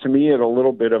speaks to me at a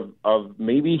little bit of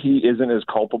maybe he isn't as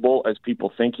culpable as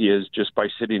people think he is just by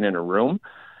sitting in a room.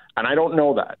 And I don't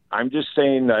know that. I'm just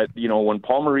saying that, when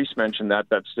Paul Maurice mentioned that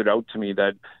stood out to me,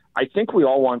 that I think we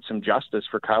all want some justice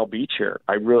for Kyle Beach here.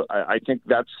 I think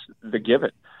that's the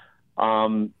given.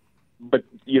 But,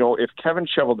 if Kevin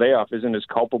Cheveldayoff isn't as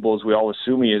culpable as we all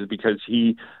assume he is because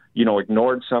he,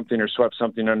 ignored something or swept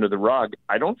something under the rug,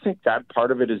 I don't think that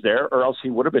part of it is there, or else he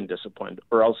would have been disciplined,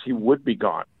 or else he would be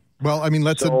gone. Well, I mean,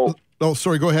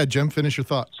 sorry, go ahead, Jim. Finish your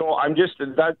thought. So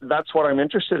that's what I'm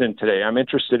interested in today. I'm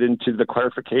interested into the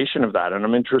clarification of that, and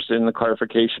I'm interested in the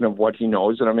clarification of what he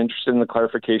knows, and I'm interested in the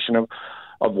clarification of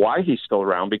of why he's still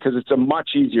around, because it's a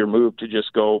much easier move to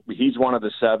just go, he's one of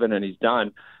the 7 and he's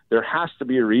done. There has to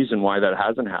be a reason why that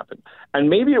hasn't happened. And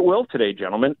maybe it will today,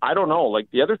 gentlemen. I don't know. Like,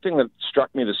 the other thing that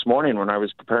struck me this morning when I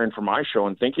was preparing for my show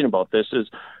and thinking about this is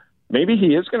maybe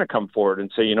he is going to come forward and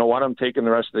say, you know what, I'm taking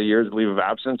the rest of the year's leave of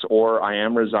absence, or I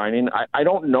am resigning. I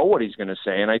don't know what he's going to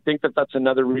say. And I think that that's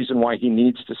another reason why he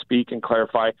needs to speak and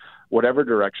clarify whatever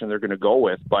direction they're going to go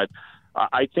with. But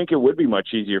I think it would be much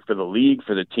easier for the league,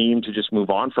 for the team to just move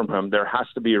on from him. There has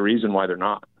to be a reason why they're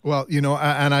not. Well, you know,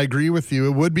 and I agree with you.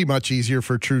 It would be much easier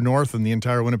for True North and the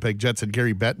entire Winnipeg Jets had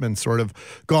Gary Bettman sort of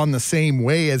gone the same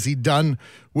way as he'd done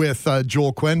with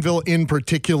Joel Quenneville in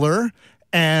particular,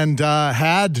 and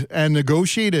had and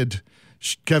negotiated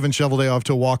Kevin Cheveldayoff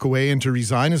to walk away and to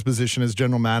resign his position as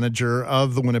general manager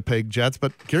of the Winnipeg Jets.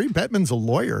 But Gary Bettman's a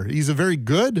lawyer. He's a very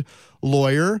good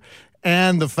lawyer.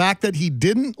 And the fact that he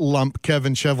didn't lump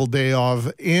Kevin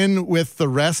Cheveldayoff in with the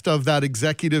rest of that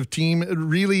executive team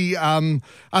really, I don't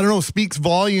know, speaks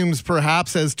volumes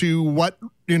perhaps as to what,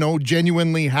 you know,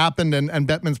 genuinely happened and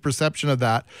Bettman's perception of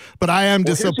that. But I am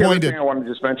disappointed. Here's the other thing I want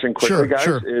to just mention quickly, guys,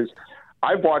 is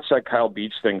I've watched that Kyle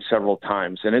Beach thing several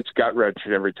times, and it's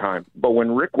gut-wrenching every time. But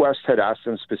when Rick West had asked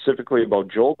him specifically about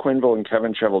Joel Quenneville and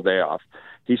Kevin Cheveldayoff,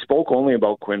 he spoke only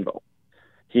about Quenneville.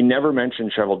 He never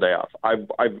mentioned Cheveldayoff.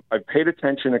 I've paid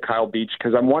attention to Kyle Beach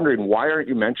because I'm wondering, why aren't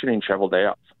you mentioning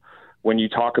Cheveldayoff when you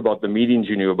talk about the meetings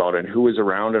you knew about and who was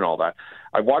around and all that?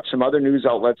 I've watched some other news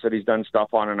outlets that he's done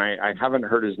stuff on, and I haven't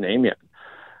heard his name yet.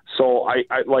 So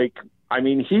I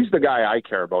mean, he's the guy I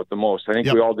care about the most. I think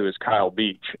we all do, is Kyle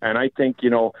Beach. And I think, you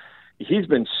know, he's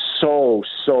been so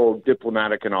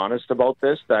diplomatic and honest about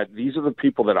this, that these are the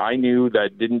people that I knew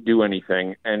that didn't do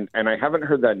anything. And I haven't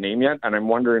heard that name yet, and I'm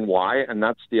wondering why. And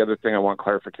that's the other thing I want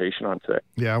clarification on today.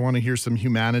 Yeah, I want to hear some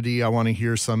humanity. I want to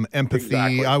hear some empathy.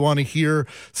 Exactly. I want to hear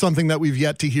something that we've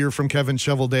yet to hear from Kevin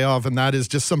Cheveldayoff, and that is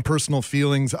just some personal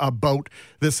feelings about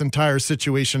this entire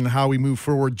situation and how we move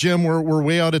forward. Jim, we're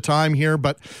way out of time here,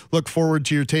 but look forward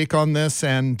to your take on this,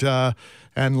 and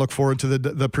look forward to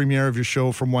the premiere of your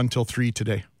show from 1 till 3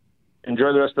 today.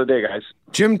 Enjoy the rest of the day, guys.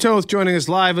 Jim Toth joining us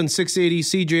live on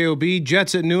 680 CJOB.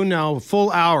 Jets at noon now, full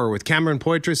hour with Cameron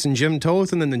Poitras and Jim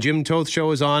Toth. And then the Jim Toth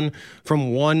show is on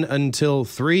from 1 until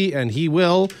 3. And he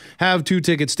will have 2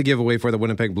 tickets to give away for the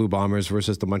Winnipeg Blue Bombers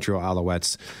versus the Montreal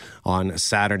Alouettes on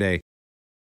Saturday.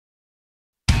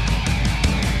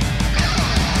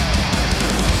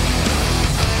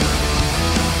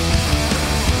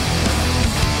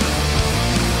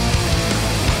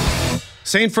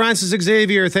 St. Francis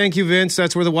Xavier, thank you, Vince.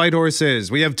 That's where the White Horse is.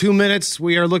 We have 2 minutes.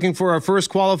 We are looking for our first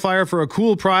qualifier for a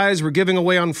cool prize we're giving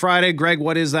away on Friday. Greg,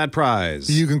 what is that prize?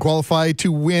 You can qualify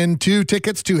to win 2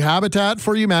 tickets to Habitat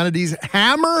for Humanity's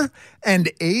Hammer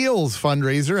and Ales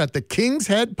fundraiser at the King's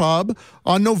Head Pub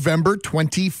on November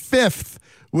 25th.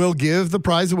 We'll give the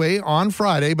prize away on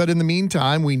Friday, but in the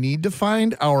meantime, we need to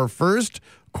find our first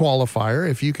qualifier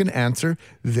if you can answer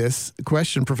this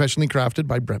question, professionally crafted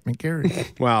by Brett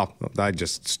McGarry. Well, I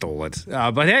just stole it.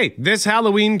 But hey, this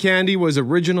Halloween candy was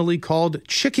originally called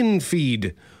Chicken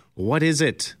Feed. What is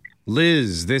it?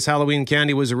 Liz, this Halloween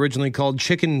candy was originally called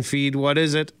Chicken Feed. What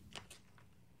is it?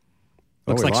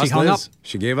 Looks like she hung up.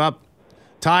 She gave up.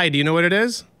 Ty, do you know what it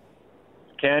is?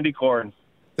 Candy corn.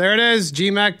 There it is.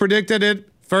 GMAC predicted it.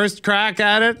 First crack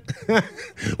at it,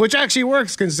 which actually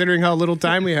works considering how little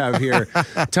time we have here.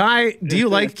 Ty, do you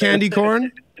like candy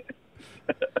corn?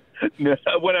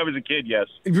 When I was a kid, yes.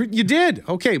 You did?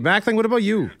 Okay, Backling, what about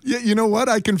you? Yeah, you know what?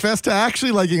 I confess to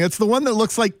actually liking it. It's the one that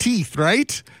looks like teeth,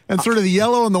 right? And sort of the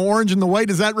yellow and the orange and the white.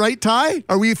 Is that right, Ty?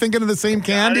 Are we thinking of the same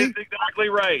candy? That is exactly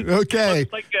right. Okay.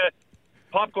 It's like a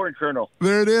popcorn kernel.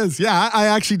 There it is. Yeah, I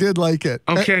actually did like it.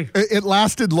 Okay. It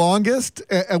lasted longest.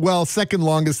 Well, second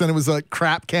longest. Then it was a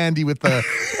crap candy with the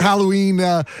Halloween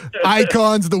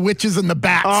icons, the witches and the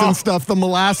bats and stuff. The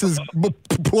molasses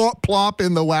plop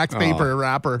in the wax paper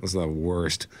wrapper. That's the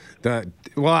worst.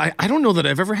 Well, I don't know that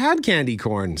I've ever had candy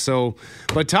corn.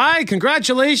 But Ty,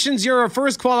 congratulations. You're our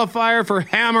first qualifier for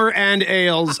Hammer and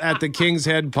Ales at the King's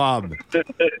Head Pub.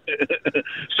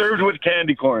 Served with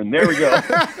candy corn. There we go.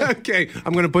 Okay,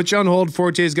 I'm going to put you on hold.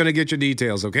 Forte's going to get your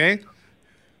details, okay?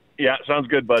 Yeah, sounds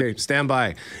good, bud. Okay, stand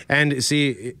by. And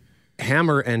see,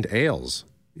 Hammer and Ales.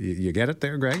 You get it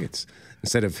there, Greg? It's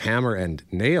instead of Hammer and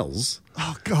Nails.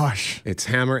 Oh, gosh. It's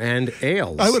Hammer and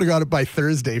Ales. I would have got it by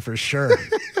Thursday for sure.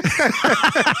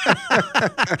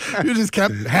 You just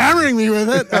kept hammering me with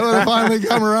it. I would have finally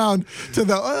come around to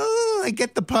I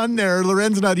get the pun there.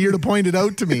 Loren's not here to point it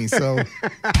out to me, so...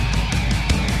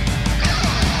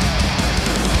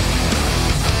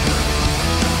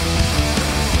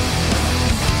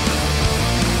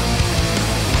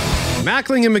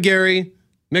 Mackling and McGarry.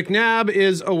 McNabb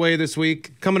is away this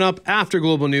week. Coming up after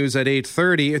Global News at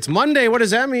 8:30. It's Monday. What does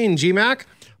that mean, G-Mac?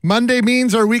 Monday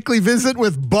means our weekly visit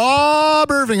with Bob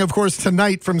Irving. Of course,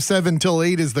 tonight from 7 till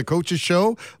 8 is the Coaches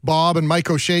Show. Bob and Mike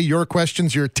O'Shea, your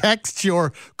questions, your texts,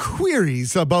 your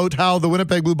queries about how the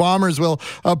Winnipeg Blue Bombers will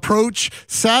approach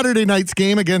Saturday night's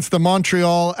game against the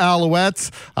Montreal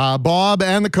Alouettes. Bob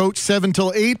and the coach, 7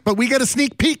 till 8. But we get a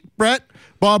sneak peek, Brett.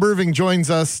 Bob Irving joins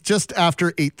us just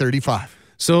after 8:35.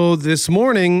 So this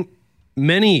morning,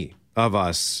 many of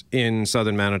us in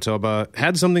southern Manitoba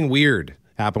had something weird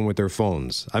happen with their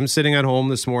phones. I'm sitting at home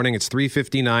this morning. It's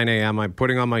 3:59 a.m. I'm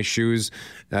putting on my shoes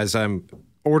as I'm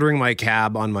ordering my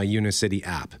cab on my Unicity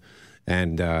app.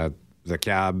 And the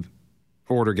cab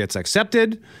order gets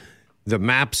accepted. The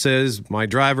map says my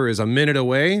driver is a minute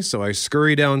away, so I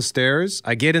scurry downstairs.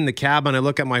 I get in the cab and I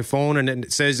look at my phone and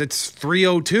it says it's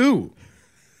 3:02.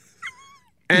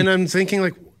 And I'm thinking,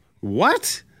 like,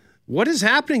 what? What is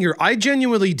happening here? I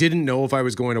genuinely didn't know if I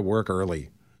was going to work early.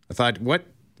 I thought, what?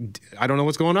 I don't know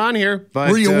what's going on here.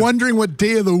 But were you wondering what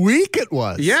day of the week it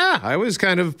was? Yeah, I was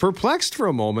kind of perplexed for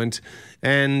a moment.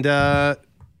 And I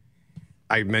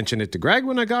mentioned it to Greg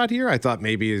when I got here. I thought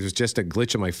maybe it was just a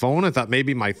glitch on my phone. I thought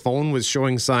maybe my phone was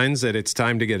showing signs that it's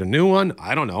time to get a new one.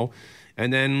 I don't know.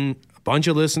 And then a bunch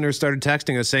of listeners started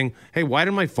texting us saying, hey, why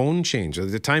did my phone change?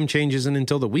 The time change isn't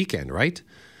until the weekend, right?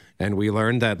 And we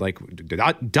learned that like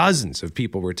dozens of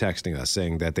people were texting us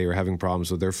saying that they were having problems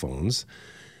with their phones.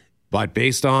 But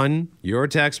based on your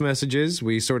text messages,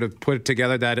 we sort of put it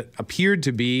together that it appeared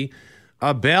to be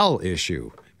a Bell issue.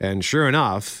 And sure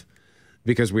enough,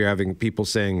 because we were having people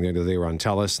saying that they were on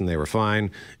TELUS and they were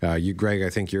fine. You, Greg, I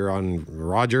think you're on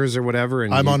Rogers or whatever.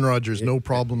 And I'm on Rogers. No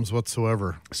problems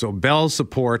whatsoever. So Bell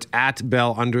Support, at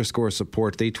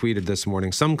Bell_support, they tweeted this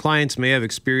morning, some clients may have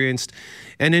experienced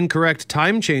an incorrect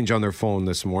time change on their phone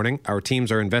this morning. Our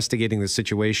teams are investigating the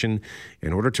situation.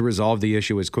 In order to resolve the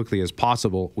issue as quickly as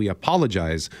possible, we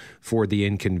apologize for the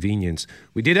inconvenience.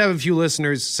 We did have a few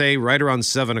listeners say right around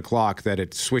 7 o'clock that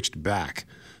it switched back.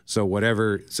 So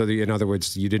in other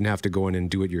words, you didn't have to go in and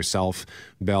do it yourself.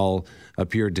 Bell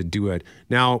appeared to do it.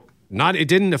 Now, it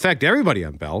didn't affect everybody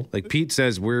on Bell. Like Pete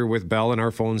says, we're with Bell and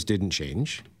our phones didn't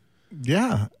change.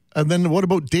 Yeah. And then what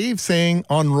about Dave saying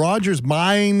on Rogers,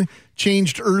 mine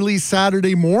changed early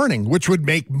Saturday morning, which would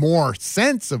make more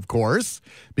sense, of course,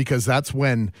 because that's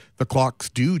when the clocks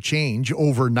do change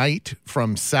overnight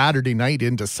from Saturday night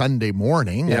into Sunday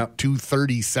morning at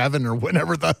 2:37 or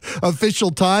whenever the official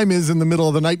time is in the middle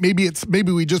of the night. Maybe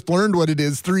we just learned what it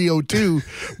is, 3:02,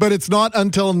 but it's not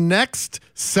until next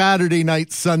Saturday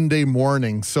night, Sunday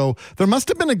morning. So there must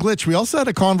have been a glitch. We also had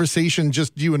a conversation,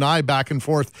 just you and I, back and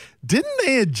forth. Didn't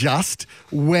they adjust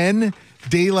when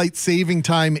daylight saving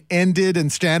time ended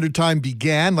and standard time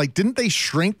began? Like, didn't they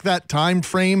shrink that time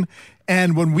frame?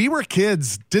 And when we were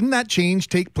kids, didn't that change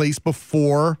take place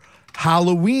before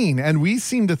Halloween? And we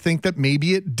seem to think that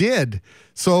maybe it did.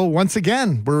 So once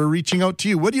again, we're reaching out to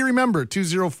you. What do you remember?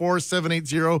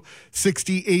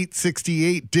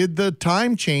 204-780-6868. Did the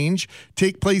time change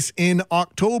take place in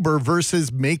October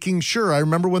versus making sure? I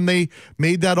remember when they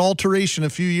made that alteration a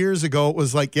few years ago, it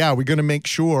was like, yeah, we're going to make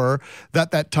sure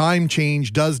that time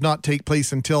change does not take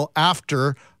place until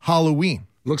after Halloween.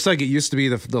 Looks like it used to be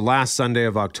the last Sunday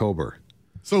of October.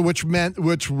 So which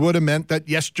would have meant that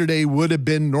yesterday would have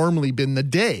normally been the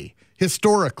day,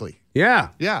 historically. Yeah.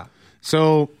 Yeah.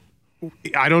 So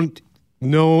I don't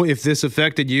know if this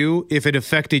affected you, if it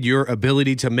affected your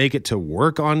ability to make it to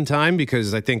work on time,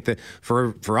 because I think that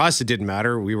for us, it didn't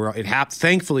matter.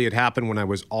 Thankfully, it happened when I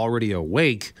was already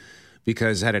awake,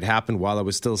 because had it happened while I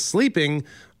was still sleeping,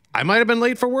 I might have been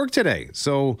late for work today.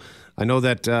 So I know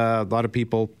that a lot of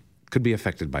people could be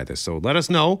affected by this. So let us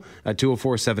know at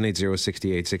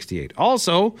 204-780-6868.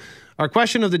 Also, our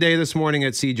question of the day this morning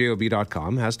at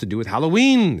cjob.com has to do with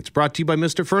Halloween. It's brought to you by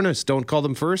Mr. Furnace. Don't call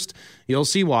them first. You'll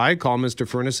see why. Call Mr.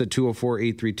 Furnace at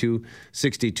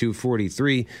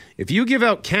 204-832-6243. If you give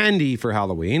out candy for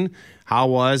Halloween, how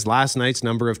was last night's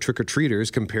number of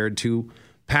trick-or-treaters compared to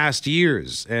past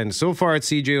years? And so far at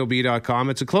cjob.com,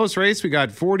 it's a close race. We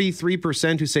got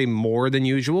 43% who say more than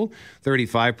usual,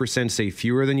 35% say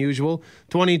fewer than usual,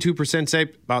 22% say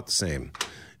about the same.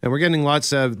 And we're getting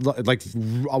lots of, like,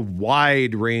 a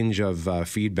wide range of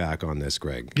feedback on this,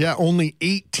 Greg. Yeah, only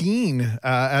 18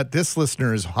 at this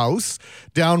listener's house,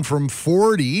 down from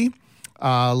 40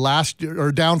 from last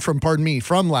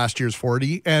year's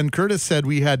 40. And Curtis said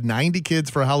we had 90 kids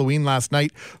for Halloween last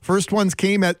night. First ones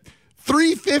came at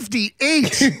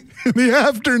 3:58 in the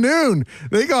afternoon.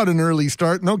 They got an early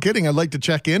start. No kidding. I'd like to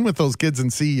check in with those kids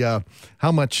and see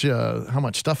how much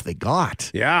stuff they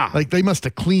got. Yeah. Like they must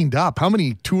have cleaned up. How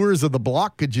many tours of the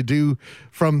block could you do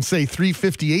from, say,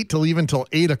 3:58 till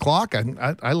 8 o'clock?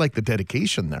 I like the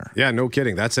dedication there. Yeah, no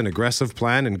kidding. That's an aggressive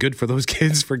plan and good for those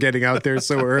kids for getting out there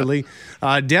so early.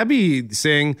 Debbie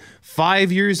saying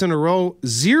 5 years in a row,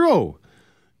 0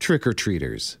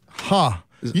 trick-or-treaters. Huh.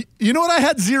 You know what I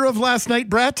had 0 of last night,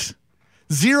 Brett?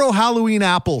 0 Halloween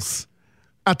apples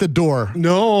at the door.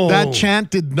 No. That chant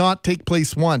did not take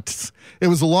place once. It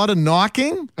was a lot of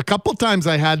knocking. A couple times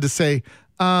I had to say,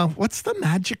 what's the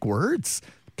magic words?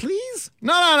 Please?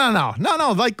 No.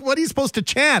 Like, what are you supposed to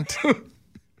chant?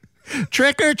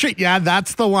 Trick or treat. Yeah,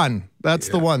 that's the one. That's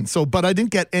the one. So, but I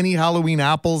didn't get any Halloween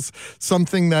apples,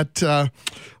 something that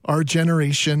our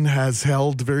generation has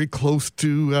held very close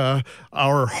to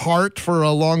our heart for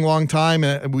a long, long time.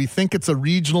 We think it's a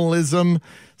regionalism,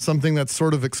 something that's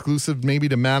sort of exclusive maybe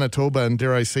to Manitoba and,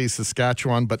 dare I say,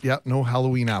 Saskatchewan. But yeah, no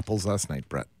Halloween apples last night,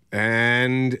 Brett.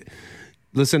 And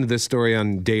listen to this story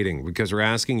on dating, because we're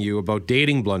asking you about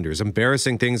dating blunders,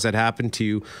 embarrassing things that happened to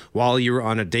you while you were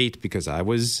on a date, because I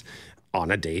was on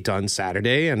a date on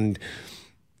Saturday and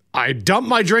I dumped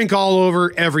my drink all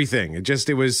over everything.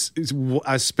 It was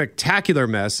a spectacular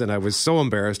mess, and I was so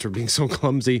embarrassed for being so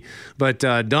clumsy. But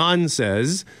Don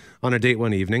says, on a date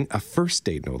one evening, a first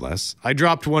date no less, I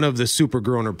dropped one of the super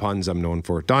groaner puns I'm known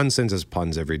for. Don sends us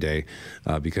puns every day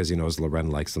because he knows Loren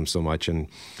likes them so much. And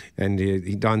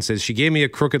Don says, she gave me a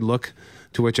crooked look,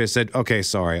 to which I said, okay,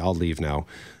 sorry, I'll leave now,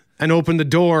 and opened the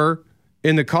door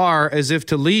in the car as if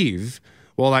to leave.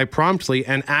 Well, I promptly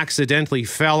and accidentally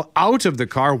fell out of the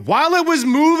car while it was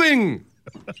moving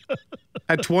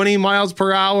at 20 miles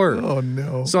per hour. Oh,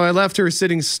 no. So I left her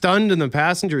sitting stunned in the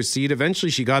passenger seat. Eventually,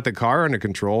 she got the car under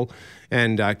control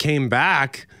and came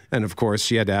back. And, of course,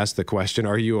 she had to ask the question,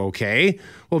 are you okay?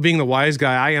 Well, being the wise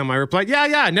guy I am, I replied,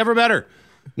 yeah, never better.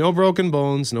 No broken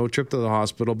bones, no trip to the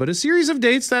hospital, but a series of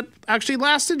dates that actually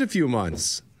lasted a few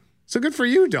months. So good for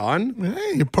you, Don.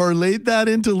 Hey, you parlayed that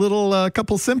into little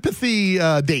couple sympathy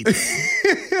dates.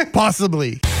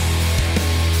 Possibly.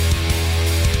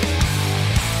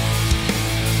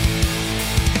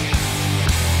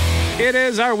 It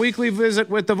is our weekly visit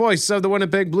with the voice of the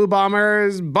Winnipeg Blue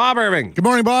Bombers, Bob Irving. Good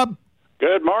morning, Bob.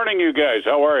 Good morning, you guys.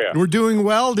 How are you? We're doing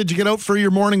well. Did you get out for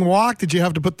your morning walk? Did you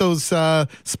have to put those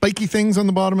spiky things on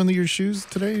the bottom of your shoes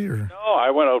today? Or? No, I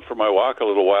went out for my walk a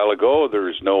little while ago.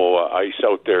 There's no ice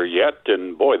out there yet,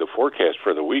 and boy, the forecast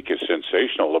for the week is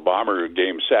sensational. The Bomber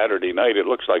game Saturday night, it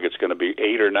looks like it's going to be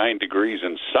 8 or 9 degrees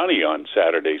and sunny on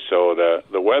Saturday, so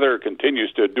the weather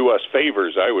continues to do us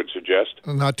favors, I would suggest.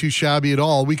 Not too shabby at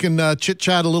all. We can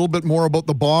chit-chat a little bit more about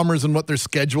the Bombers and what their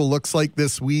schedule looks like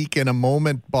this week in a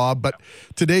moment, Bob, but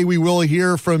today we will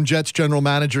hear from Jets general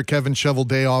manager Kevin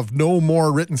Cheveldayoff. No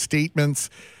more written statements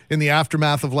in the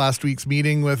aftermath of last week's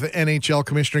meeting with NHL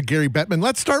Commissioner Gary Bettman.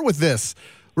 Let's start with this.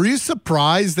 Were you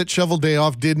surprised that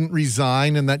Cheveldayoff didn't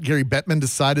resign and that Gary Bettman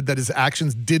decided that his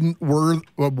actions didn't warrant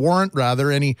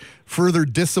any further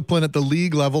discipline at the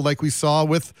league level like we saw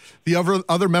with the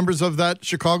other members of that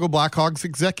Chicago Blackhawks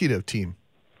executive team?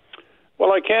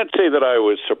 Well, I can't say that I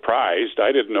was surprised.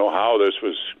 I didn't know how this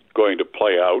was going to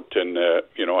play out, and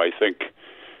I think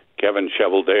Kevin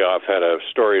Cheveldayoff had a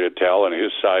story to tell on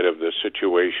his side of the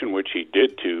situation, which he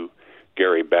did to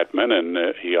Gary Bettman,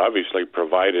 and he obviously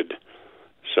provided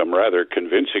some rather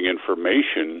convincing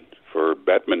information for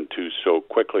Bettman to so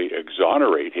quickly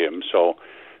exonerate him. So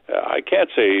I can't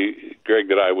say, Greg,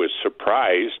 that I was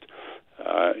surprised.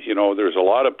 There's a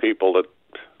lot of people that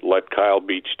let Kyle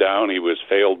Beach down. He was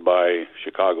failed by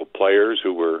Chicago players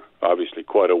who were obviously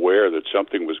quite aware that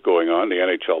something was going on. The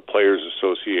NHL Players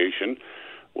Association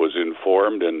was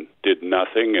informed and did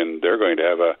nothing, and they're going to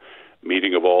have a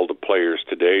meeting of all the players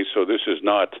today. So this is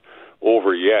not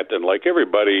over yet. And like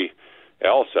everybody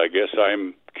else, I guess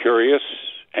I'm curious,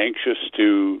 anxious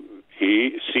to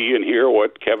see and hear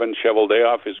what Kevin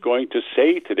Cheveldayoff is going to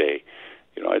say today.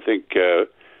 I think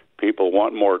people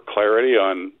want more clarity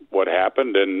on what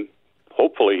happened, and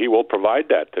hopefully he will provide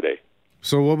that today.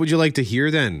 So what would you like to hear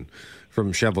then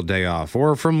from Cheveldayoff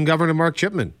or from Governor Mark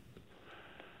Chipman?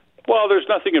 Well, there's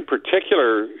nothing in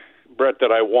particular, Brett,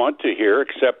 that I want to hear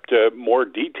except more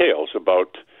details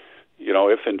about,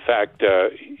 if in fact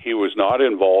he was not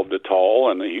involved at all,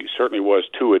 and he certainly was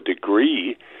to a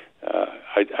degree.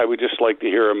 I would just like to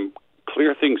hear him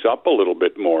clear things up a little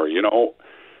bit more.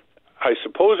 I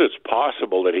suppose it's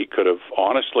possible that he could have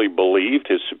honestly believed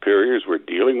his superiors were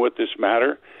dealing with this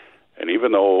matter, And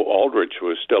even though Aldrich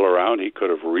was still around, he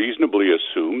could have reasonably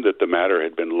assumed that the matter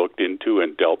had been looked into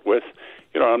and dealt with.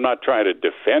 I'm not trying to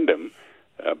defend him,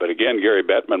 but again, Gary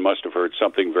Bettman must have heard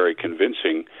something very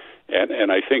convincing.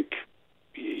 And I think,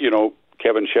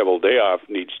 Kevin Cheveldayoff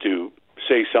needs to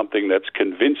say something that's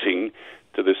convincing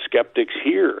to the skeptics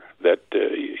here that,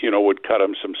 would cut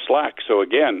him some slack. So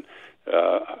again,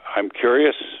 I'm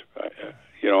curious.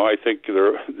 I think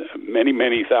there are many,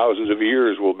 many thousands of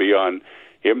years will be on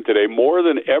him today, more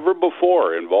than ever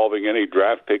before, involving any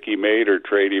draft pick he made or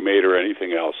trade he made or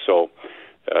anything else. So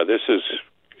this is,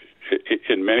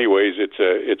 in many ways,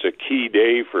 it's a key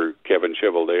day for Kevin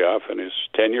Cheveldayoff and his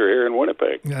tenure here in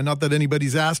Winnipeg. Yeah, not that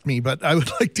anybody's asked me, but I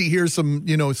would like to hear some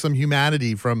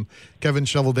humanity from Kevin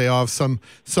Cheveldayoff,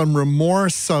 some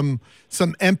remorse, some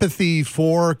empathy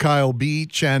for Kyle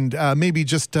Beach, and maybe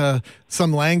just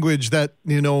some language that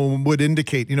would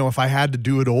indicate, if I had to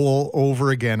do it all over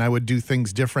again, I would do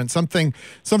things different. Something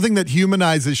that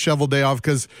humanizes Cheveldayoff,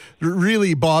 because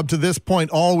really, Bob, to this point,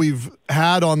 all we've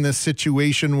had on this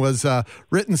situation was a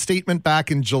written statement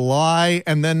back in July,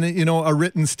 and then a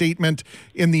written statement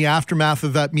in the aftermath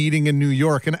of that meeting in New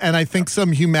York, and I think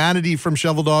some humanity from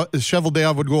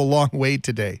Cheveldayoff would go a long way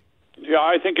today. Yeah,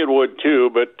 I think it would too,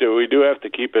 but we do have to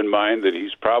keep in mind that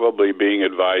he's probably being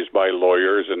advised by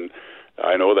lawyers, and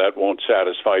I know that won't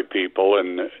satisfy people,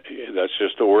 and that's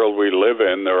just the world we live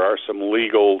in. There are some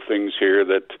legal things here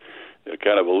that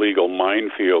kind of a legal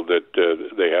minefield that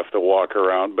they have to walk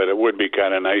around, but it would be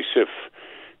kind of nice if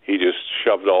he just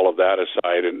shoved all of that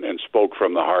aside and spoke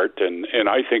from the heart, and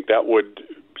I think that would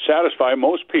satisfy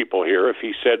most people here if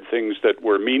he said things that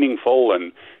were meaningful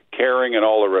and caring and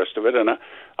all the rest of it. And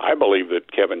I believe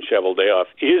that Kevin Cheveldayoff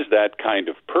is that kind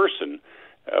of person.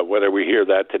 Whether we hear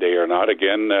that today or not,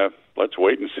 again, let's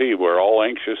wait and see. We're all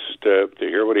anxious to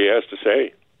hear what he has to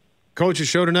say. Coach's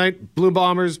show tonight, Blue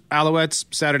Bombers, Alouettes,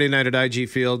 Saturday night at IG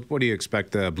Field. What do you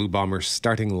expect the Blue Bombers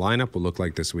starting lineup will look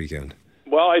like this weekend?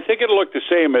 Well, I think it'll look the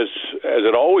same as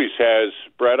it always has,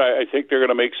 Brett. I think they're going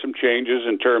to make some changes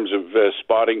in terms of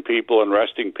spotting people and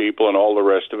resting people and all the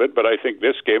rest of it. But I think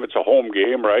this game, it's a home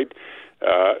game, right?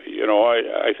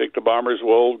 I think the Bombers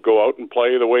will go out and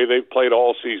play the way they've played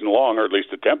all season long, or at least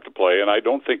attempt to play. And I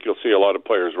don't think you'll see a lot of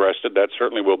players rested. That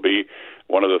certainly will be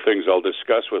one of the things I'll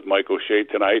discuss with Mike O'Shea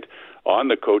tonight on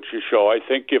the Coach's Show. I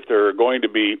think if there are going to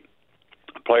be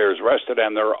players rested,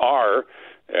 and there are,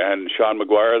 and Sean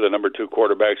McGuire, the number 2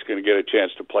 quarterback, is going to get a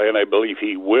chance to play, and I believe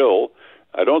he will.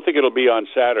 I don't think it'll be on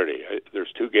Saturday.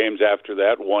 There's 2 games after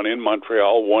that, one in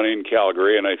Montreal, one in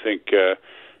Calgary, and I think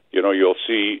you'll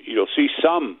see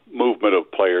some movement of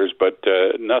players, but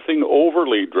nothing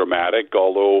overly dramatic.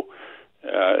 Although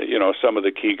some of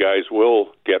the key guys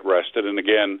will get rested, and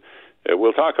again,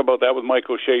 we'll talk about that with Mike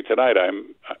O'Shea tonight. And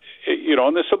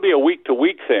this will be a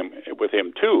week-to-week thing with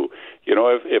him too.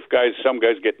 If some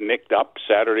guys get nicked up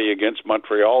Saturday against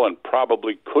Montreal and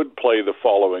probably could play the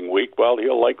following week, well,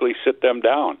 he'll likely sit them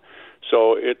down.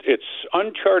 So it's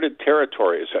uncharted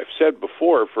territory, as I've said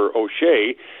before, for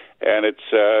O'Shea, and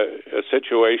it's a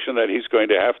situation that he's going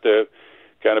to have to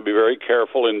kind of be very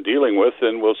careful in dealing with,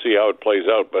 and we'll see how it plays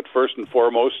out. But first and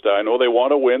foremost, I know they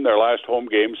want to win their last home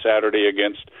game Saturday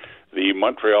against the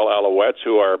Montreal Alouettes,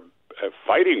 who are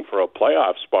fighting for a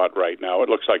playoff spot right now. It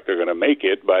looks like they're going to make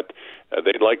it, but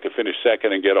they'd like to finish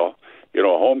second and get a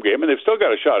home game, and they've still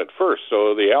got a shot at first.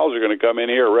 So the Owls are going to come in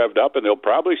here revved up, and they'll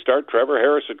probably start Trevor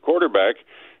Harris at quarterback.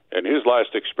 And his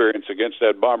last experience against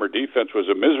that Bomber defense was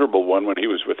a miserable one when he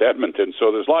was with Edmonton. So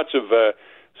there's lots of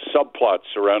subplots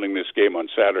surrounding this game on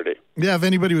Saturday. Yeah, if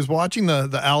anybody was watching the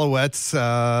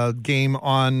Alouettes game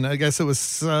on, I guess it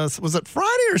was it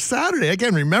Friday or Saturday? I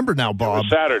can't remember now, Bob. It was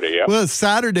Saturday, yeah. Well, it was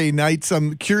Saturday night.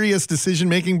 Some curious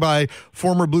decision-making by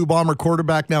former Blue Bomber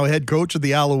quarterback, now head coach of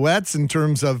the Alouettes, in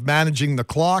terms of managing the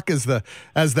clock as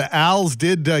the Owls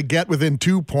did get within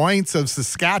 2 points of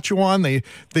Saskatchewan.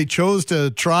 They chose to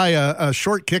try a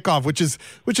short kickoff,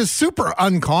 which is super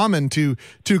uncommon to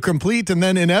complete, and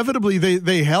then inevitably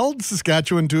they held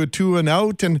Saskatchewan to a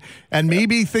 2-and-out, and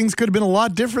maybe things could have been a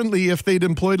lot differently if they'd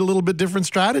employed a little bit different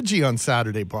strategy on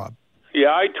Saturday, Bob.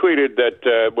 Yeah, I tweeted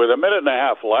that with a minute and a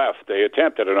half left, they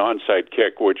attempted an onside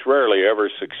kick, which rarely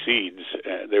ever succeeds.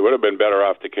 They would have been better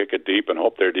off to kick it deep and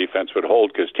hope their defense would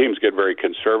hold, because teams get very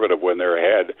conservative when they're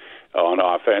ahead on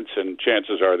offense, and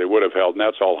chances are they would have held, and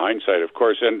that's all hindsight, of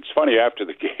course. And it's funny, after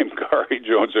the game, Gary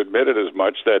Jones admitted as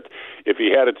much, that if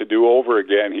he had it to do over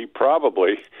again, he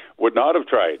probably would not have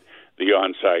tried the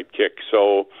onside kick.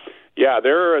 So, yeah,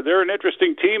 they're an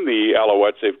interesting team, the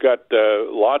Alouettes. They've got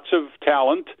lots of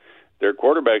talent. Their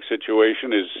quarterback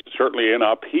situation is certainly in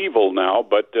upheaval now,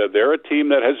 but they're a team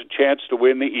that has a chance to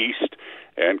win the East,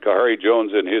 And Kahari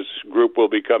Jones and his group will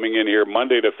be coming in here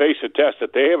Monday to face a test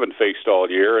that they haven't faced all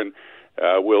year, and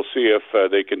we'll see if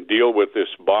they can deal with this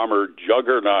Bomber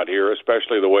juggernaut here,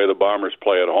 especially the way the Bombers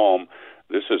play at home.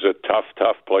 This is a tough,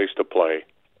 tough place to play.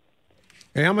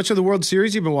 Hey, how much of the World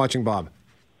Series you've been watching, Bob?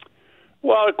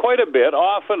 Well, quite a bit,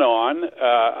 off and on.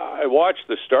 I watched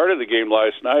the start of the game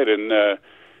last night, and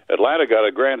Atlanta got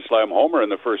a grand slam homer in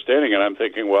the first inning, and I'm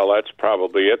thinking, well, that's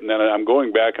probably it. And then I'm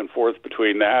going back and forth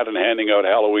between that and handing out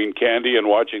Halloween candy and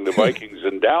watching the Vikings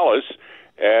in Dallas.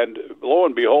 And lo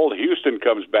and behold, Houston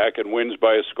comes back and wins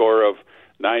by a score of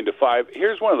 9-5.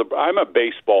 Here's one of the. I'm a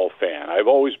baseball fan. I've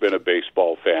always been a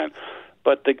baseball fan,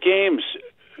 but the games,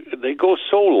 they go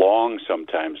so long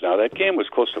sometimes now. That game was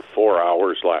close to 4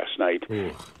 hours last night.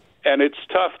 And it's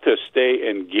tough to stay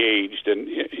engaged. And,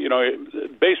 you know,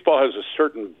 baseball has a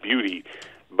certain beauty,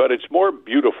 but it's more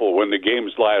beautiful when the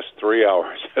games last 3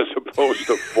 hours as opposed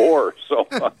to 4. So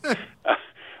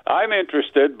I'm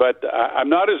interested, but I'm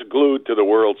not as glued to the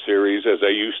World Series as I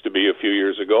used to be a few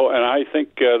years ago, and I think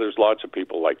there's lots of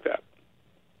people like that.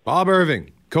 Bob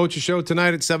Irving, Coach's Show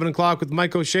tonight at 7 o'clock with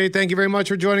Mike O'Shea. Thank you very much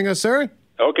for joining us, sir.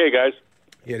 Okay, guys.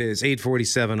 It is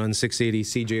 8:47 on 680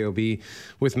 CJOB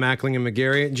with Mackling and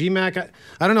McGarry. G-Mac,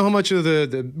 I don't know how much of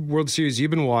the World Series you've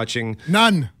been watching.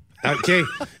 None. Okay,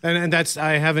 and that's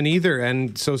I haven't either.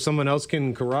 And so someone else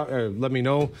can let me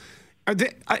know.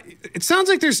 It sounds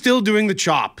like they're still doing the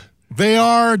chop. They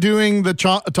are doing the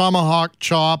tomahawk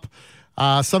chop,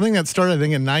 something that started, I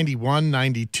think, in 91,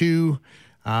 92.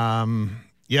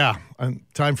 Yeah,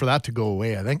 time for that to go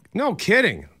away, I think. No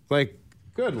kidding. Like,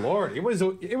 good Lord. It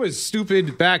was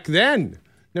stupid back then.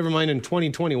 Never mind in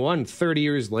 2021, 30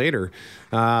 years later.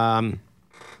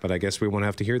 But I guess we won't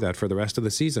have to hear that for the rest of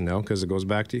the season now because it goes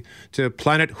back to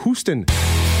Planet Houston.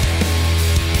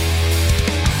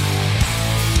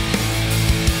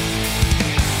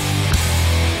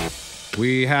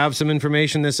 We have some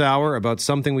information this hour about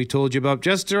something we told you about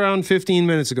just around 15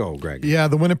 minutes ago, Greg. Yeah,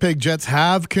 the Winnipeg Jets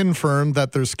have confirmed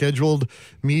that their scheduled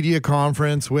media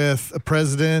conference with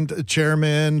president,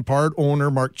 chairman, part owner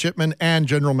Mark Chipman, and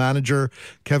general manager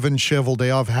Kevin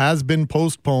Cheveldayoff has been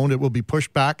postponed. It will be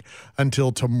pushed back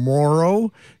until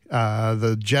tomorrow.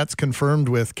 The Jets confirmed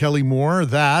with Kelly Moore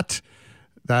that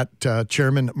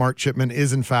chairman, Mark Chipman,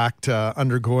 is in fact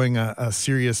undergoing a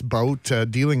serious bout,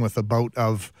 dealing with a bout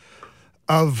of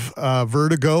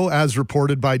vertigo, as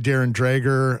reported by Darren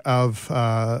Drager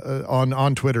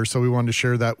on Twitter. So we wanted to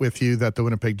share that with you, that the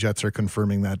Winnipeg Jets are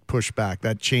confirming that pushback,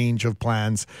 that change of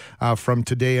plans from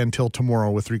today until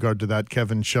tomorrow with regard to that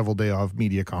Kevin Cheveldayoff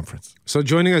media conference. So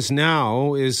joining us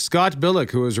now is Scott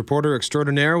Billeck, who is reporter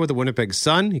extraordinaire with the Winnipeg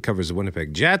Sun. He covers the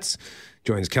Winnipeg Jets.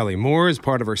 Joins Kelly Moore as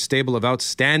part of our stable of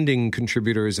outstanding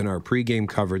contributors in our pregame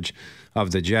coverage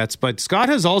of the Jets. But Scott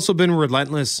has also been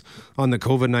relentless on the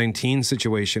COVID-19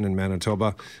 situation in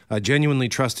Manitoba, a genuinely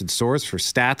trusted source for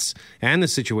stats and the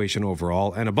situation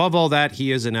overall. And above all that,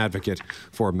 he is an advocate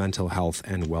for mental health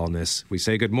and wellness. We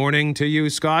say good morning to you,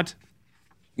 Scott.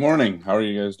 Morning. How are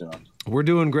you guys doing? We're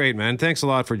doing great, man. Thanks a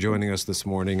lot for joining us this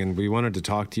morning. And we wanted to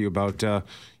talk to you about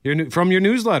from your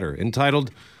newsletter entitled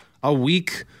A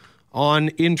Week on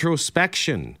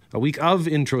Introspection, a week of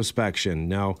introspection.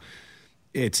 Now,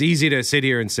 it's easy to sit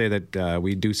here and say that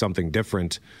we do something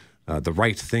different, the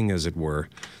right thing, as it were.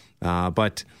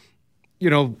 But, you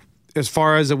know, as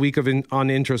far as a week on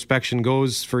introspection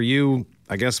goes for you,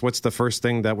 I guess what's the first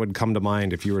thing that would come to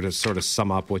mind if you were to sort of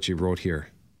sum up what you wrote here?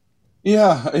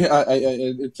 Yeah,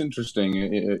 it's interesting.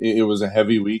 It was a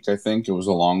heavy week, I think. It was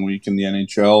a long week in the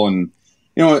NHL. And,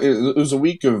 you know, it was a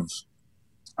week of,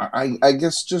 I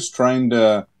guess, just trying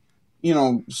to, you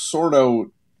know, sort out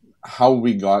how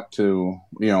we got to,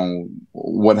 you know,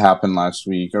 what happened last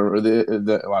week, or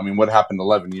what happened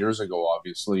 11 years ago,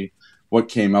 obviously, what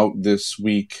came out this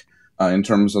week in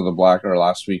terms of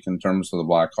last week in terms of the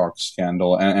Blackhawks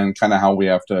scandal, and kind of how we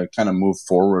have to kind of move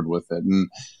forward with it. And,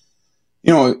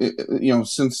 you know,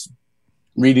 since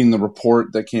reading the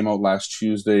report that came out last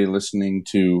Tuesday, listening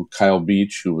to Kyle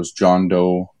Beach, who was John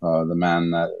Doe, the man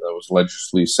that was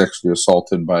allegedly sexually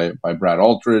assaulted by Brad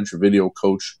Aldridge, a video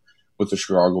coach with the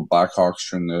Chicago Blackhawks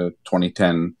during the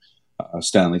 2010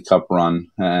 Stanley Cup run,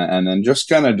 and then just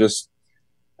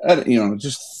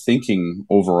thinking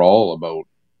overall about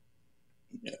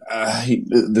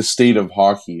the state of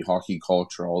hockey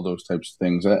culture, all those types of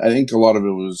things. I think a lot of it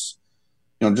was,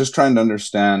 you know, just trying to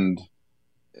understand.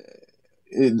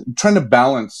 Trying to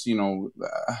balance, you know,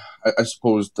 I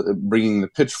suppose bringing the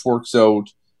pitchforks out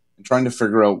and trying to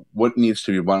figure out what needs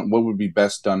to be done, what would be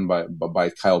best done by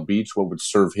Kyle Beach, what would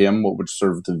serve him, what would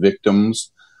serve the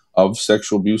victims of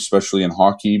sexual abuse, especially in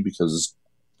hockey, because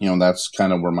that's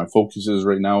kind of where my focus is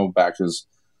right now, back as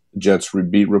Jets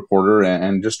beat reporter,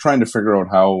 and just trying to figure out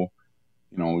how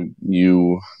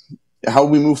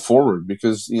we move forward,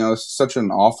 because it's such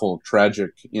an awful,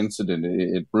 tragic incident.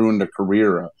 It ruined a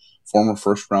career, a former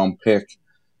first-round pick,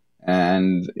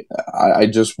 and I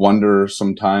just wonder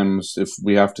sometimes if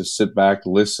we have to sit back,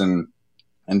 listen,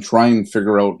 and try and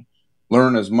figure out,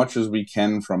 learn as much as we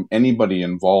can from anybody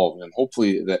involved, and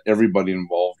hopefully that everybody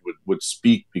involved would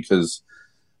speak, because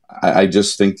I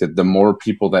just think that the more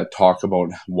people that talk about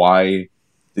why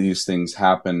these things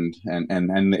happened,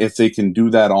 and if they can do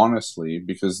that honestly,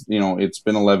 because it's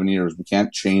been 11 years, we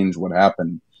can't change what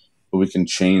happened, but we can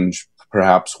change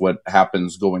perhaps what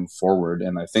happens going forward.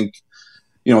 And I think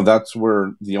that's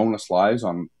where the onus lies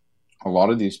on a lot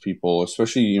of these people,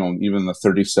 especially even the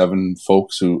 37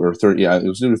 folks it was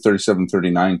either 37,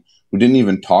 39 who didn't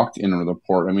even talk in a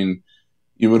report. I mean,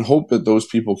 you would hope that those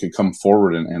people could come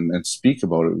forward and speak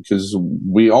about it, because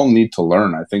we all need to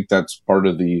learn. I think that's part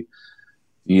of the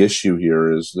issue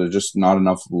here, is there's just not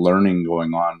enough learning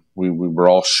going on. We're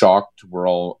all shocked. We're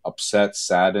all upset,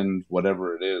 saddened,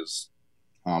 whatever it is.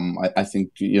 I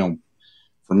think,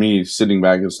 for me, sitting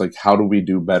back, it's like, how do we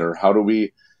do better? How do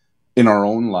we, in our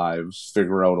own lives,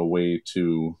 figure out a way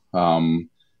to,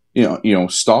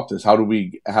 stop this? How do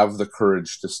we have the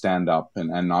courage to stand up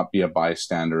and not be a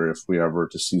bystander if we ever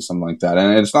to see something like that?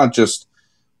 And it's not just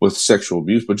with sexual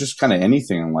abuse, but just kind of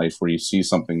anything in life where you see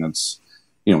something that's,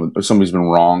 somebody's been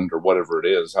wronged or whatever it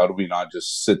is. How do we not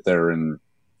just sit there and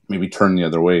maybe turn the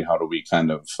other way? How do we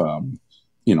kind of,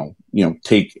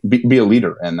 be a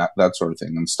leader and that sort of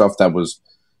thing, and stuff that was,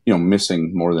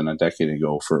 missing more than a decade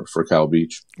ago for Cal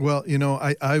Beach. Well,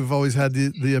 I've always had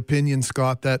the opinion,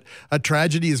 Scott, that a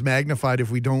tragedy is magnified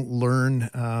if we don't learn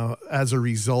as a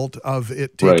result of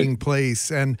it taking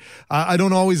place. And I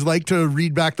don't always like to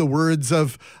read back the words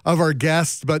of our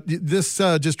guests, but this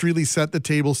just really set the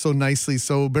table so nicely.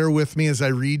 So bear with me as I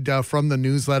read from the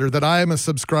newsletter that I am a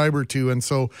subscriber to. And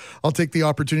so I'll take the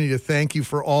opportunity to thank you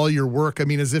for all your work. I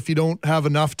mean, as if you don't have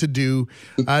enough to do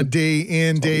day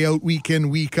in, day out, week in,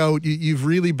 week out. You've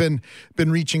really been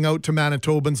reaching out to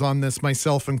Manitobans on this,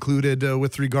 myself included,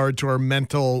 with regard to our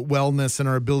mental wellness and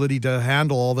our ability to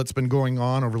handle all that's been going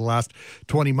on over the last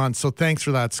 20 months. So thanks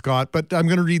for that, Scott. But I'm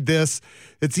going to read this.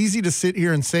 It's easy to sit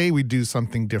here and say we do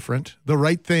something different, the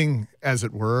right thing, as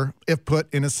it were, if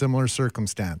put in a similar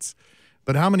circumstance.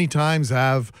 But how many times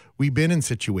have we been in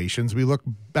situations we look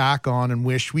back on and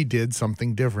wish we did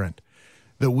something different?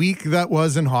 The week that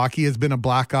was in hockey has been a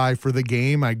black eye for the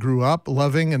game I grew up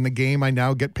loving and the game I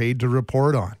now get paid to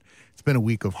report on. It's been a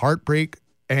week of heartbreak,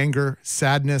 anger,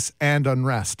 sadness, and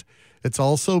unrest. It's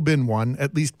also been one,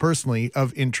 at least personally,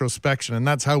 of introspection. And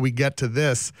that's how we get to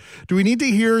this. Do we need to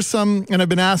hear some, and I've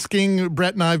been asking,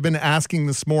 Brett and I have been asking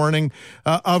this morning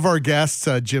of our guests,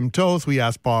 Jim Toth, we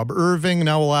asked Bob Irving.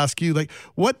 Now we'll ask you,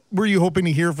 what were you hoping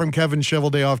to hear from Kevin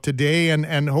Cheveldayoff today,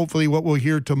 and hopefully what we'll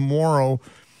hear tomorrow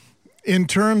in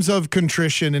terms of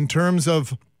contrition, in terms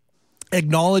of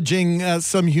acknowledging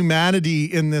some humanity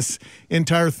in this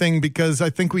entire thing, because I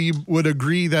think we would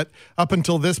agree that up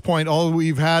until this point, all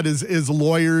we've had is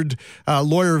lawyer-vetted,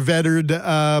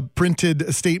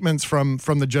 printed statements from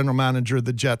the general manager of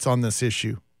the Jets on this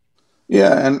issue.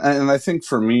 Yeah, and I think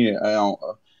for me,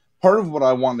 part of what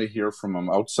I want to hear from him,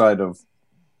 outside of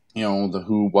the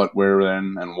who, what, where,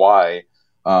 when, and why,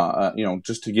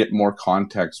 just to get more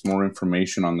context, more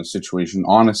information on the situation,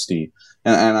 honesty.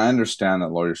 And I understand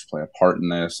that lawyers play a part in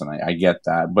this, and I get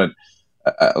that. But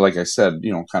like I said,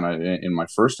 kind of in my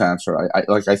first answer,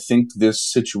 I think this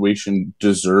situation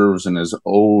deserves and is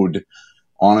owed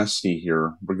honesty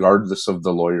here, regardless of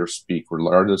the lawyer speak,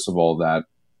 regardless of all that.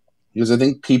 Because I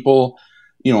think people,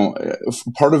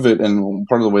 part of it, and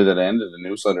part of the way that I ended the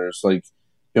newsletter is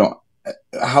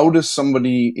how does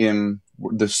somebody in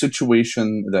the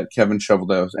situation that Kevin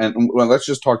Cheveldayoff, and let's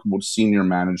just talk about senior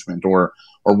management or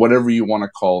whatever you want to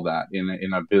call that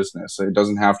in a business. It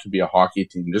doesn't have to be a hockey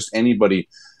team, just anybody,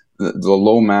 the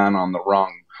low man on the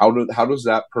rung. How does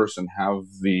that person have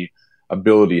the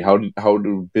ability? How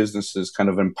do businesses kind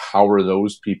of empower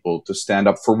those people to stand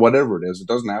up for whatever it is? It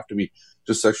doesn't have to be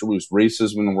just sexual abuse,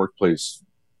 racism in the workplace,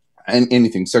 and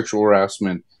anything, sexual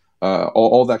harassment,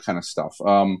 all that kind of stuff.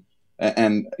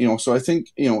 And so I think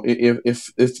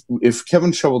if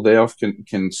Kevin Cheveldayoff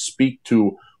can speak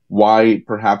to why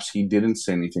perhaps he didn't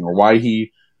say anything, or why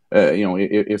he,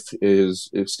 if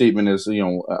his statement is,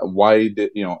 why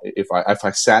did if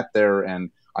I sat there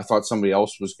and I thought somebody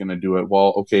else was going to do it,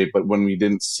 well, okay, but when we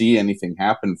didn't see anything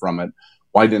happen from it,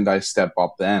 why didn't I step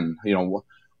up then?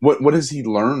 what has he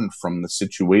learned from the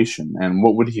situation, and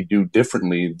what would he do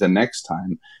differently the next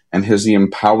time? And has he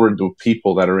empowered the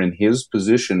people that are in his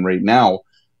position right now,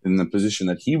 in the position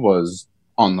that he was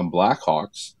on the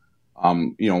Blackhawks?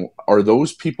 Are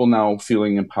those people now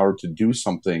feeling empowered to do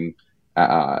something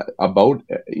about,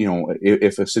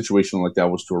 if a situation like that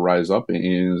was to arise up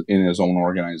in his own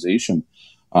organization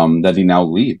that he now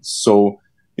leads? So,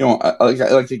 I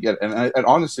like to get, and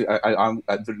honestly,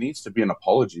 there needs to be an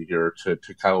apology here to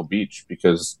Kyle Beach,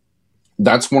 because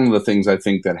that's one of the things I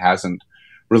think that hasn't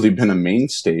really been a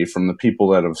mainstay from the people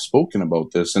that have spoken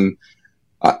about this. And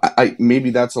I maybe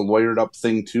that's a lawyered up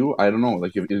thing too. I don't know.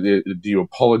 Like, do you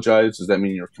apologize? Does that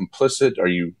mean you're complicit? Are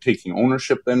you taking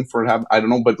ownership then for it? I don't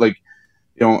know. But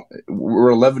we're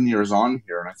 11 years on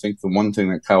here, and I think the one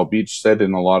thing that Kyle Beach said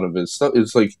in a lot of his stuff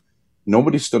is like,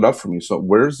 nobody stood up for me. So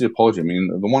where's the apology? I mean,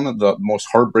 one of the most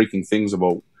heartbreaking things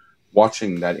about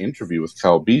watching that interview with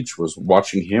Kyle Beach was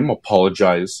watching him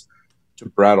apologize to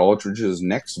Brad Aldridge's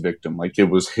next victim. Like it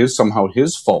was somehow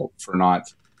his fault for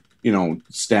not,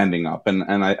 standing up. And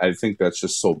I think that's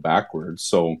just so backwards.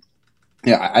 So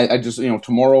yeah, I just,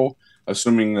 tomorrow,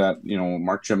 assuming that,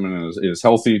 Mark Chipman is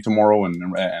healthy tomorrow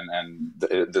and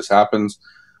this happens,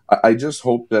 I just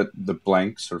hope that the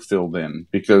blanks are filled in,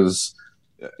 because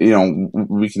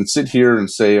we can sit here and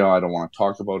say, oh, I don't want to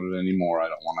talk about it anymore. I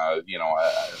don't want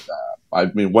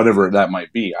to, whatever that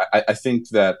might be. I think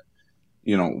that,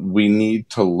 we need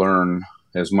to learn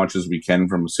as much as we can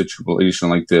from a situation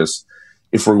like this,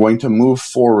 if we're going to move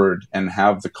forward and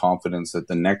have the confidence that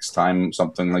the next time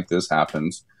something like this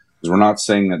happens, because we're not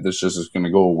saying that this just is going to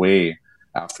go away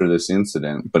after this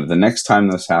incident, but the next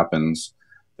time this happens,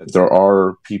 that there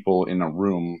are people in a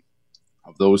room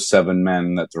of those 7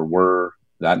 men that there were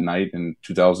that night in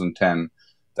 2010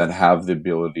 that have the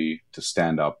ability to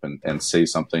stand up and say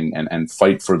something and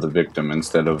fight for the victim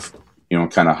instead of,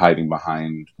 kind of hiding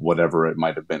behind whatever it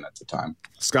might have been at the time.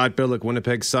 Scott Billeck,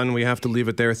 Winnipeg Sun, we have to leave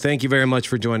it there. Thank you very much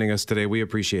for joining us today. We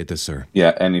appreciate this, sir.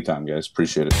 Yeah, anytime, guys.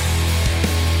 Appreciate it.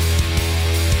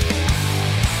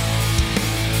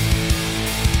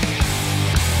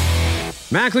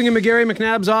 Mackling and McGarry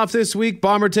McNabb's off this week.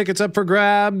 Bomber tickets up for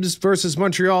grabs versus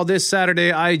Montreal this Saturday,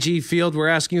 IG Field. We're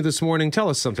asking you this morning, tell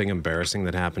us something embarrassing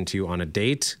that happened to you on a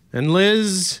date. And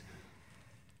Liz,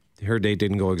 her date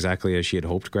didn't go exactly as she had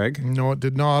hoped, Greg. No, it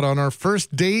did not. On our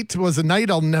first date was a night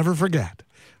I'll never forget.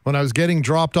 When I was getting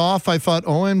dropped off, I thought,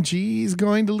 OMG, he's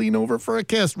going to lean over for a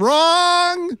kiss.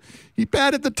 Wrong! He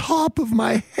patted the top of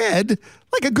my head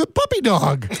like a good puppy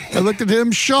dog. I looked at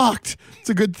him shocked. It's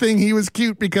a good thing he was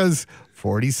cute, because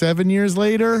 47 years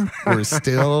later, we're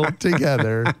still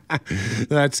together.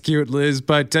 That's cute, Liz.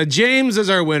 But James is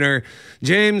our winner.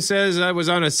 James says, I was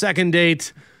on a second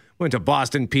date, went to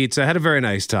Boston Pizza, had a very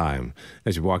nice time.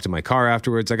 As we walked to my car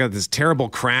afterwards, I got this terrible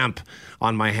cramp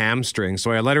on my hamstring, so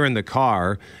I let her in the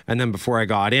car, and then before I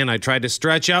got in, I tried to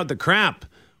stretch out the cramp.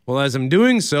 Well, as I'm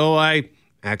doing so, I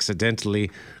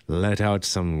accidentally let out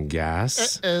some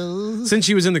gas. Uh-oh. Since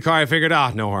she was in the car, I figured,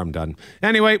 no harm done.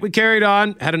 Anyway, we carried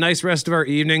on, had a nice rest of our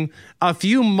evening. A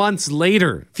few months,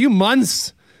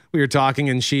 we were talking,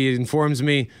 and she informs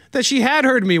me that she had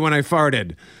heard me when I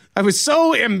farted. I was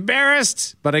so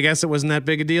embarrassed, but I guess it wasn't that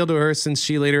big a deal to her, since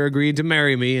she later agreed to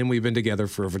marry me, and we've been together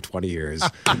for over 20 years.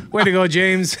 Way to go,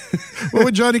 James. What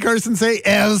would Johnny Carson say?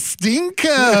 El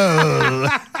Stinko.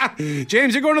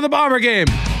 James, you're going to the Bomber game.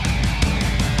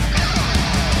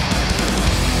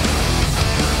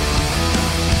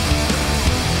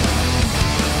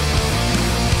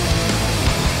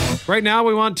 Right now,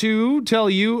 we want to tell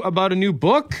you about a new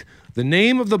book. The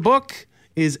name of the book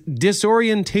is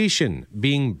Disorientation,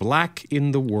 Being Black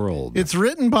in the World. It's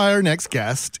written by our next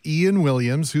guest, Ian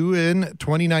Williams, who in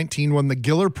 2019 won the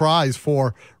Giller Prize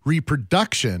for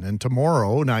reproduction. And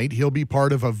tomorrow night, he'll be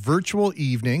part of a virtual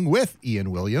evening with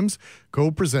Ian Williams,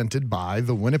 co-presented by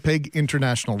the Winnipeg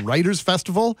International Writers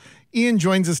Festival. Ian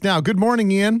joins us now. Good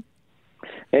morning, Ian.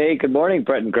 Hey, good morning,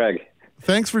 Brett and Greg.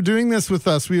 Thanks for doing this with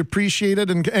us. We appreciate it.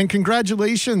 And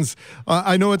congratulations.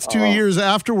 I know it's 2 years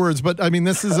afterwards, but I mean,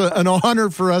 this is an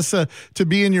honor for us to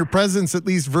be in your presence, at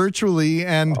least virtually.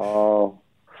 And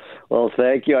well,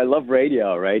 thank you. I love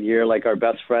radio, right? You're like our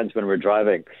best friends when we're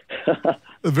driving.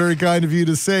 Very kind of you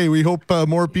to say. We hope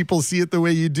more people see it the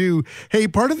way you do. Hey,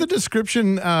 part of the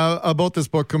description about this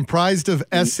book comprised of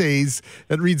essays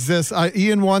that reads this.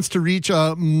 Ian wants to reach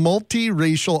a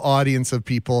multiracial audience of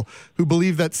people who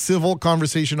believe that civil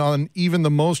conversation on even the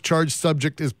most charged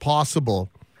subject is possible.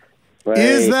 Right.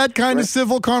 Is that kind of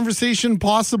civil conversation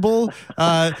possible?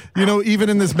 Even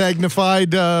in this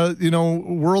magnified,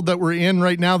 world that we're in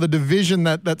right now, the division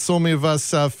that so many of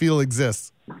us feel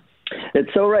exists.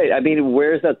 It's so right. I mean,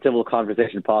 where is that civil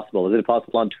conversation possible? Is it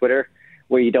possible on Twitter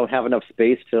where you don't have enough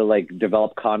space to like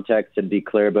develop context and be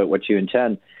clear about what you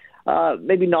intend?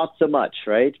 Maybe not so much,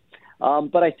 right?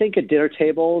 But I think at dinner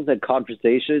tables and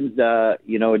conversations,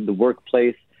 in the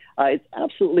workplace, it's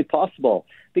absolutely possible,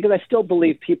 because I still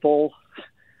believe people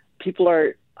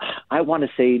are, I want to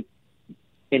say,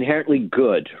 inherently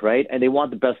good, right? And they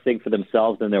want the best thing for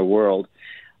themselves and their world.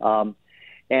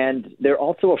 And they're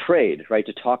also afraid, right,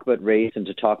 to talk about race and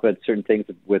to talk about certain things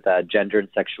with gender and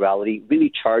sexuality,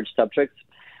 really charged subjects.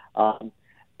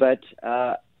 But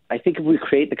I think if we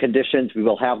create the conditions, we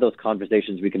will have those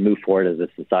conversations, we can move forward as a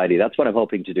society. That's what I'm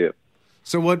hoping to do.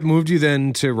 So what moved you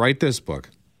then to write this book?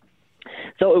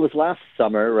 So it was last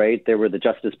summer, right? There were the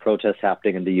justice protests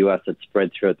happening in the U.S. that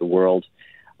spread throughout the world.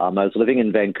 I was living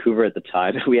in Vancouver at the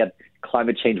time. We had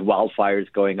climate change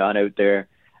wildfires going on out there.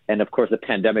 And, of course, the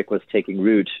pandemic was taking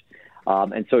root.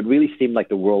 And so it really seemed like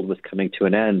the world was coming to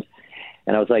an end.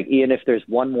 And I was like, Ian, if there's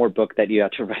one more book that you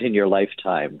have to write in your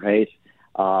lifetime, right,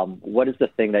 what is the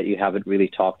thing that you haven't really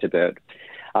talked about?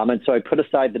 And so I put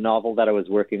aside the novel that I was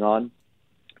working on,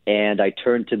 and I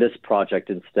turned to this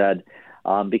project instead,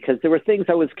 because there were things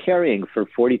I was carrying for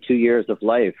 42 years of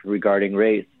life regarding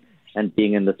race and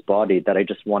being in this body that I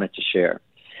just wanted to share.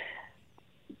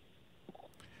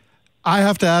 I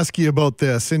have to ask you about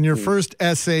this. In your first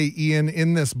essay, Ian,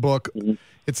 in this book,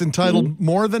 it's entitled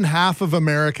More Than Half of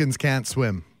Americans Can't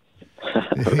Swim.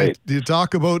 Right. You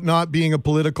talk about not being a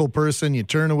political person. You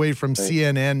turn away from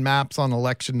CNN maps on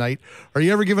election night. Are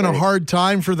you ever given a hard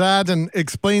time for that? And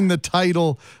explain the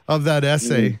title of that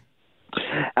essay.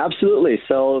 Absolutely.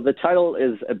 So the title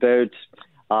is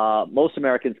about most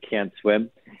Americans can't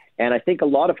swim. And I think a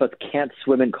lot of us can't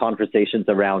swim in conversations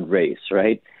around race,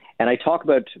 right? And I talk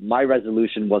about my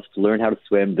resolution was to learn how to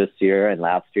swim this year and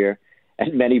last year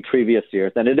and many previous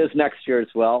years. And it is next year as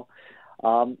well.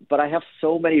 But I have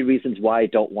so many reasons why I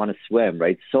don't want to swim,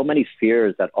 right? So many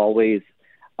fears that always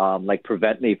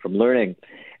prevent me from learning.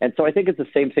 And so I think it's the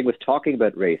same thing with talking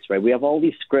about race, right? We have all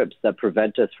these scripts that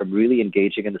prevent us from really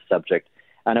engaging in the subject.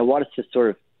 And I want us to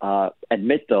sort of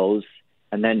admit those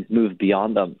and then move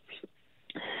beyond them.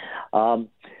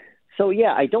 So,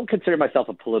 yeah, I don't consider myself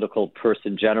a political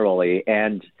person generally,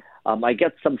 and I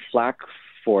get some flack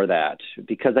for that,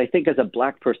 because I think as a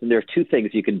black person, there are two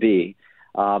things you can be.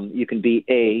 You can be,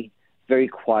 A, very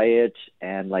quiet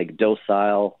and,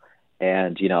 docile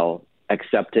and,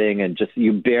 accepting, and just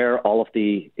you bear all of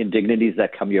the indignities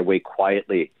that come your way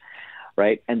quietly,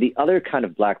 right? And the other kind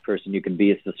of black person you can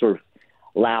be is the sort of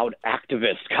loud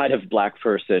activist kind of black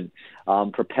person,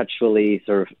 perpetually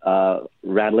sort of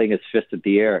rattling his fist at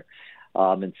the air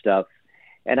and stuff.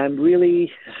 And I'm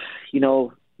really,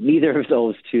 neither of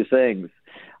those two things.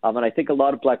 And I think a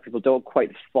lot of black people don't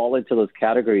quite fall into those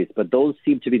categories, but those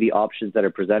seem to be the options that are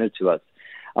presented to us.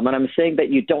 And I'm saying that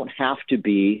you don't have to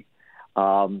be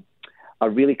a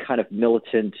really kind of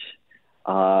militant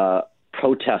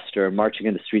protester, marching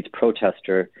in the streets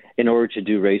protester, in order to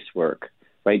do race work.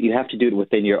 Right, you have to do it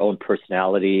within your own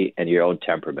personality and your own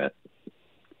temperament.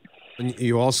 And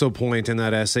you also point in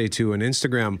that essay to an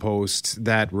Instagram post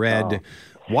that read,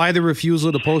 "Why the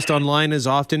refusal to post online is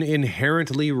often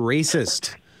inherently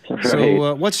racist." Right.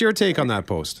 So what's your take on that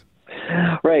post?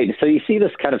 Right. So you see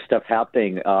this kind of stuff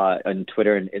happening on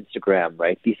Twitter and Instagram,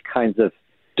 right? These kinds of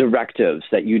directives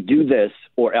that you do this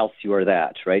or else you are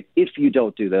that, right? If you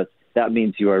don't do this, that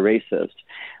means you are racist.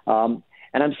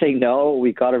 And I'm saying, no,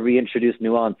 we've got to reintroduce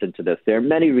nuance into this. There are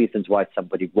many reasons why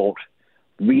somebody won't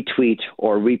retweet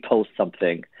or repost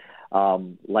something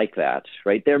like that,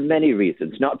 right? There are many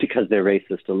reasons, not because they're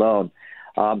racist alone.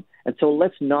 And so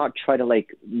let's not try to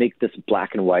make this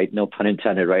black and white, no pun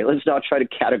intended, right? Let's not try to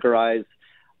categorize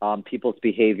people's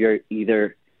behavior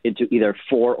into either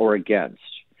for or against.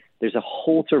 There's a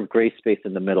whole sort of gray space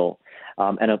in the middle,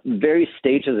 and various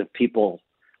stages of people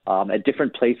at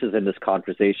different places in this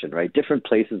conversation, right? Different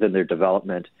places in their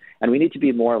development. And we need to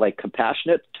be more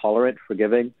compassionate, tolerant,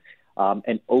 forgiving,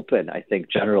 and open, I think,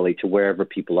 generally to wherever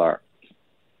people are.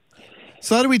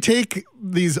 So how do we take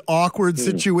these awkward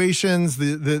situations,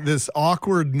 this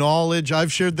awkward knowledge?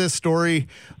 I've shared this story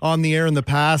on the air in the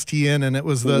past, Ian, and it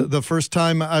was the first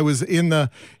time I was in the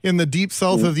deep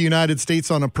south of the United States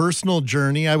on a personal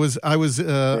journey. I was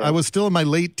still in my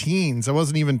late teens. I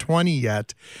wasn't even 20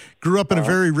 yet. Grew up in a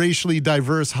very racially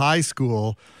diverse high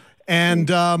school.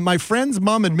 And my friend's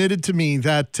mom admitted to me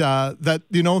that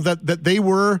they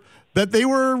were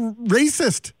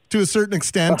racist to a certain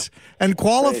extent, and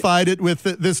qualified it with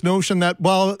this notion that,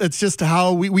 well, it's just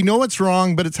how we know it's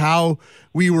wrong, but it's how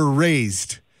we were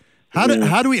raised. How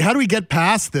do we get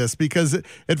past this? Because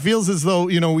it feels as though,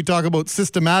 we talk about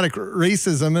systematic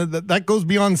racism. That goes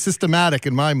beyond systematic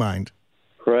in my mind.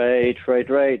 Right.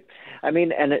 I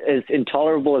mean, and as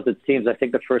intolerable as it seems, I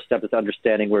think the first step is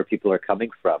understanding where people are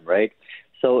coming from, right?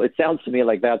 So it sounds to me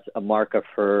like that's a mark of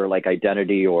her, like,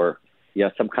 identity or,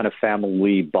 some kind of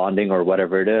family bonding or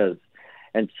whatever it is.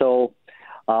 And so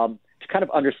to kind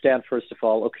of understand, first of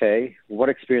all, okay, what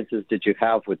experiences did you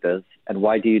have with this, and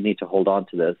why do you need to hold on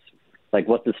to this? Like,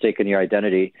 what's the stake in your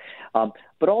identity?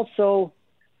 But also,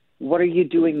 what are you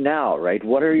doing now, right?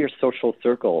 What are your social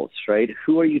circles, right?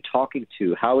 Who are you talking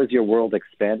to? How is your world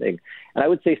expanding? And I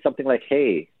would say something like,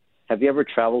 hey, have you ever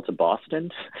traveled to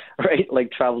Boston, right?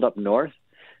 Like, traveled up north?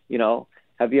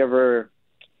 Have you ever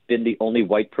been the only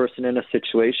white person in a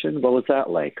situation? What was that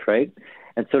like, right?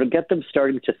 And so to get them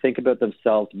starting to think about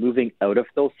themselves moving out of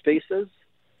those spaces,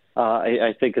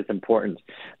 I think is important.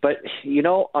 But,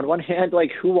 on one hand,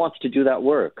 like, who wants to do that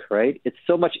work, right? It's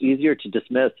so much easier to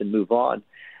dismiss and move on.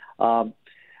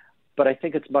 But I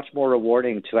think it's much more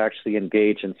rewarding to actually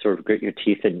engage and sort of grit your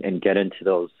teeth and get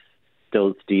into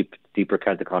those deeper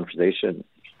kinds of conversations.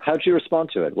 How'd you respond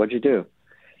to it? What'd you do?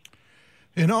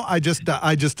 I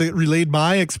just relayed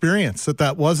my experience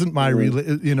that wasn't my,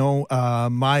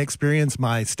 my experience.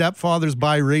 My stepfather's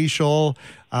biracial.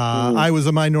 I was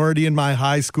a minority in my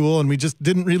high school, and we just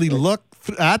didn't really look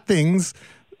at things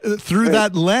through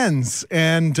that lens.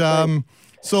 And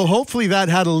so hopefully that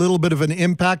had a little bit of an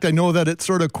impact. I know that it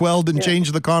sort of quelled and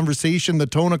changed the conversation, the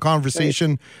tone of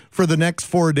conversation for the next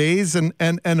 4 days,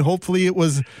 and hopefully it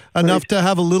was enough to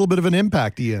have a little bit of an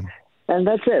impact, Ian. And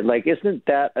that's it. Like, isn't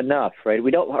that enough, right?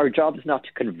 Our job is not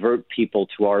to convert people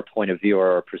to our point of view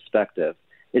or our perspective.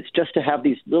 It's just to have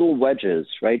these little wedges,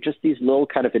 right? Just these little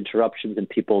kind of interruptions in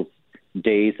people's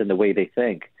days and the way they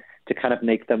think to kind of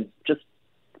make them just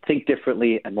think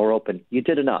differently and more open. You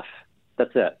did enough.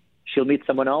 That's it. She'll meet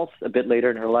someone else a bit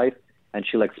later in her life, and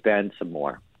she'll expand some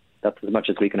more. That's as much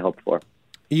as we can hope for.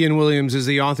 Ian Williams is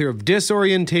the author of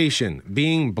Disorientation,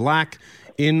 Being Black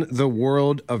in the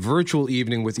World. A virtual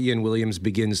evening with Ian Williams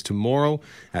begins tomorrow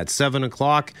at 7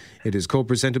 o'clock. It is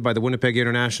co-presented by the Winnipeg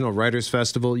International Writers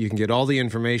Festival. You can get all the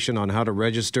information on how to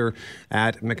register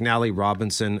at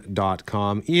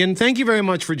McNallyRobinson.com. Ian, thank you very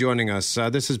much for joining us.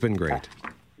 This has been great.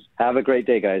 Have a great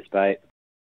day, guys. Bye.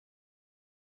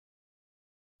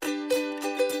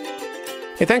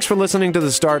 Hey, thanks for listening to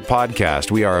the Start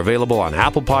Podcast. We are available on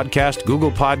Apple Podcast,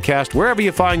 Google Podcast, wherever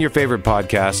you find your favorite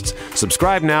podcasts.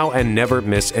 Subscribe now and never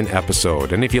miss an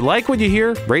episode. And if you like what you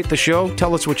hear, rate the show,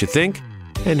 tell us what you think,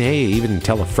 and hey, even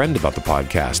tell a friend about the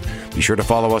podcast. Be sure to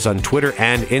follow us on Twitter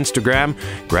and Instagram.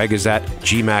 Greg is at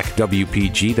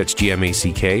GMACWPG, that's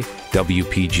GMACK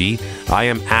WPG. I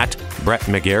am at Brett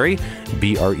McGarry,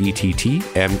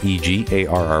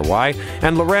 BrettMegarry,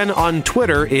 and Loren on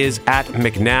Twitter is at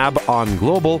McNabb on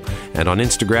Global, and on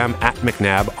Instagram at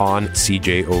McNabb on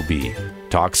CJOB.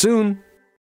 Talk soon.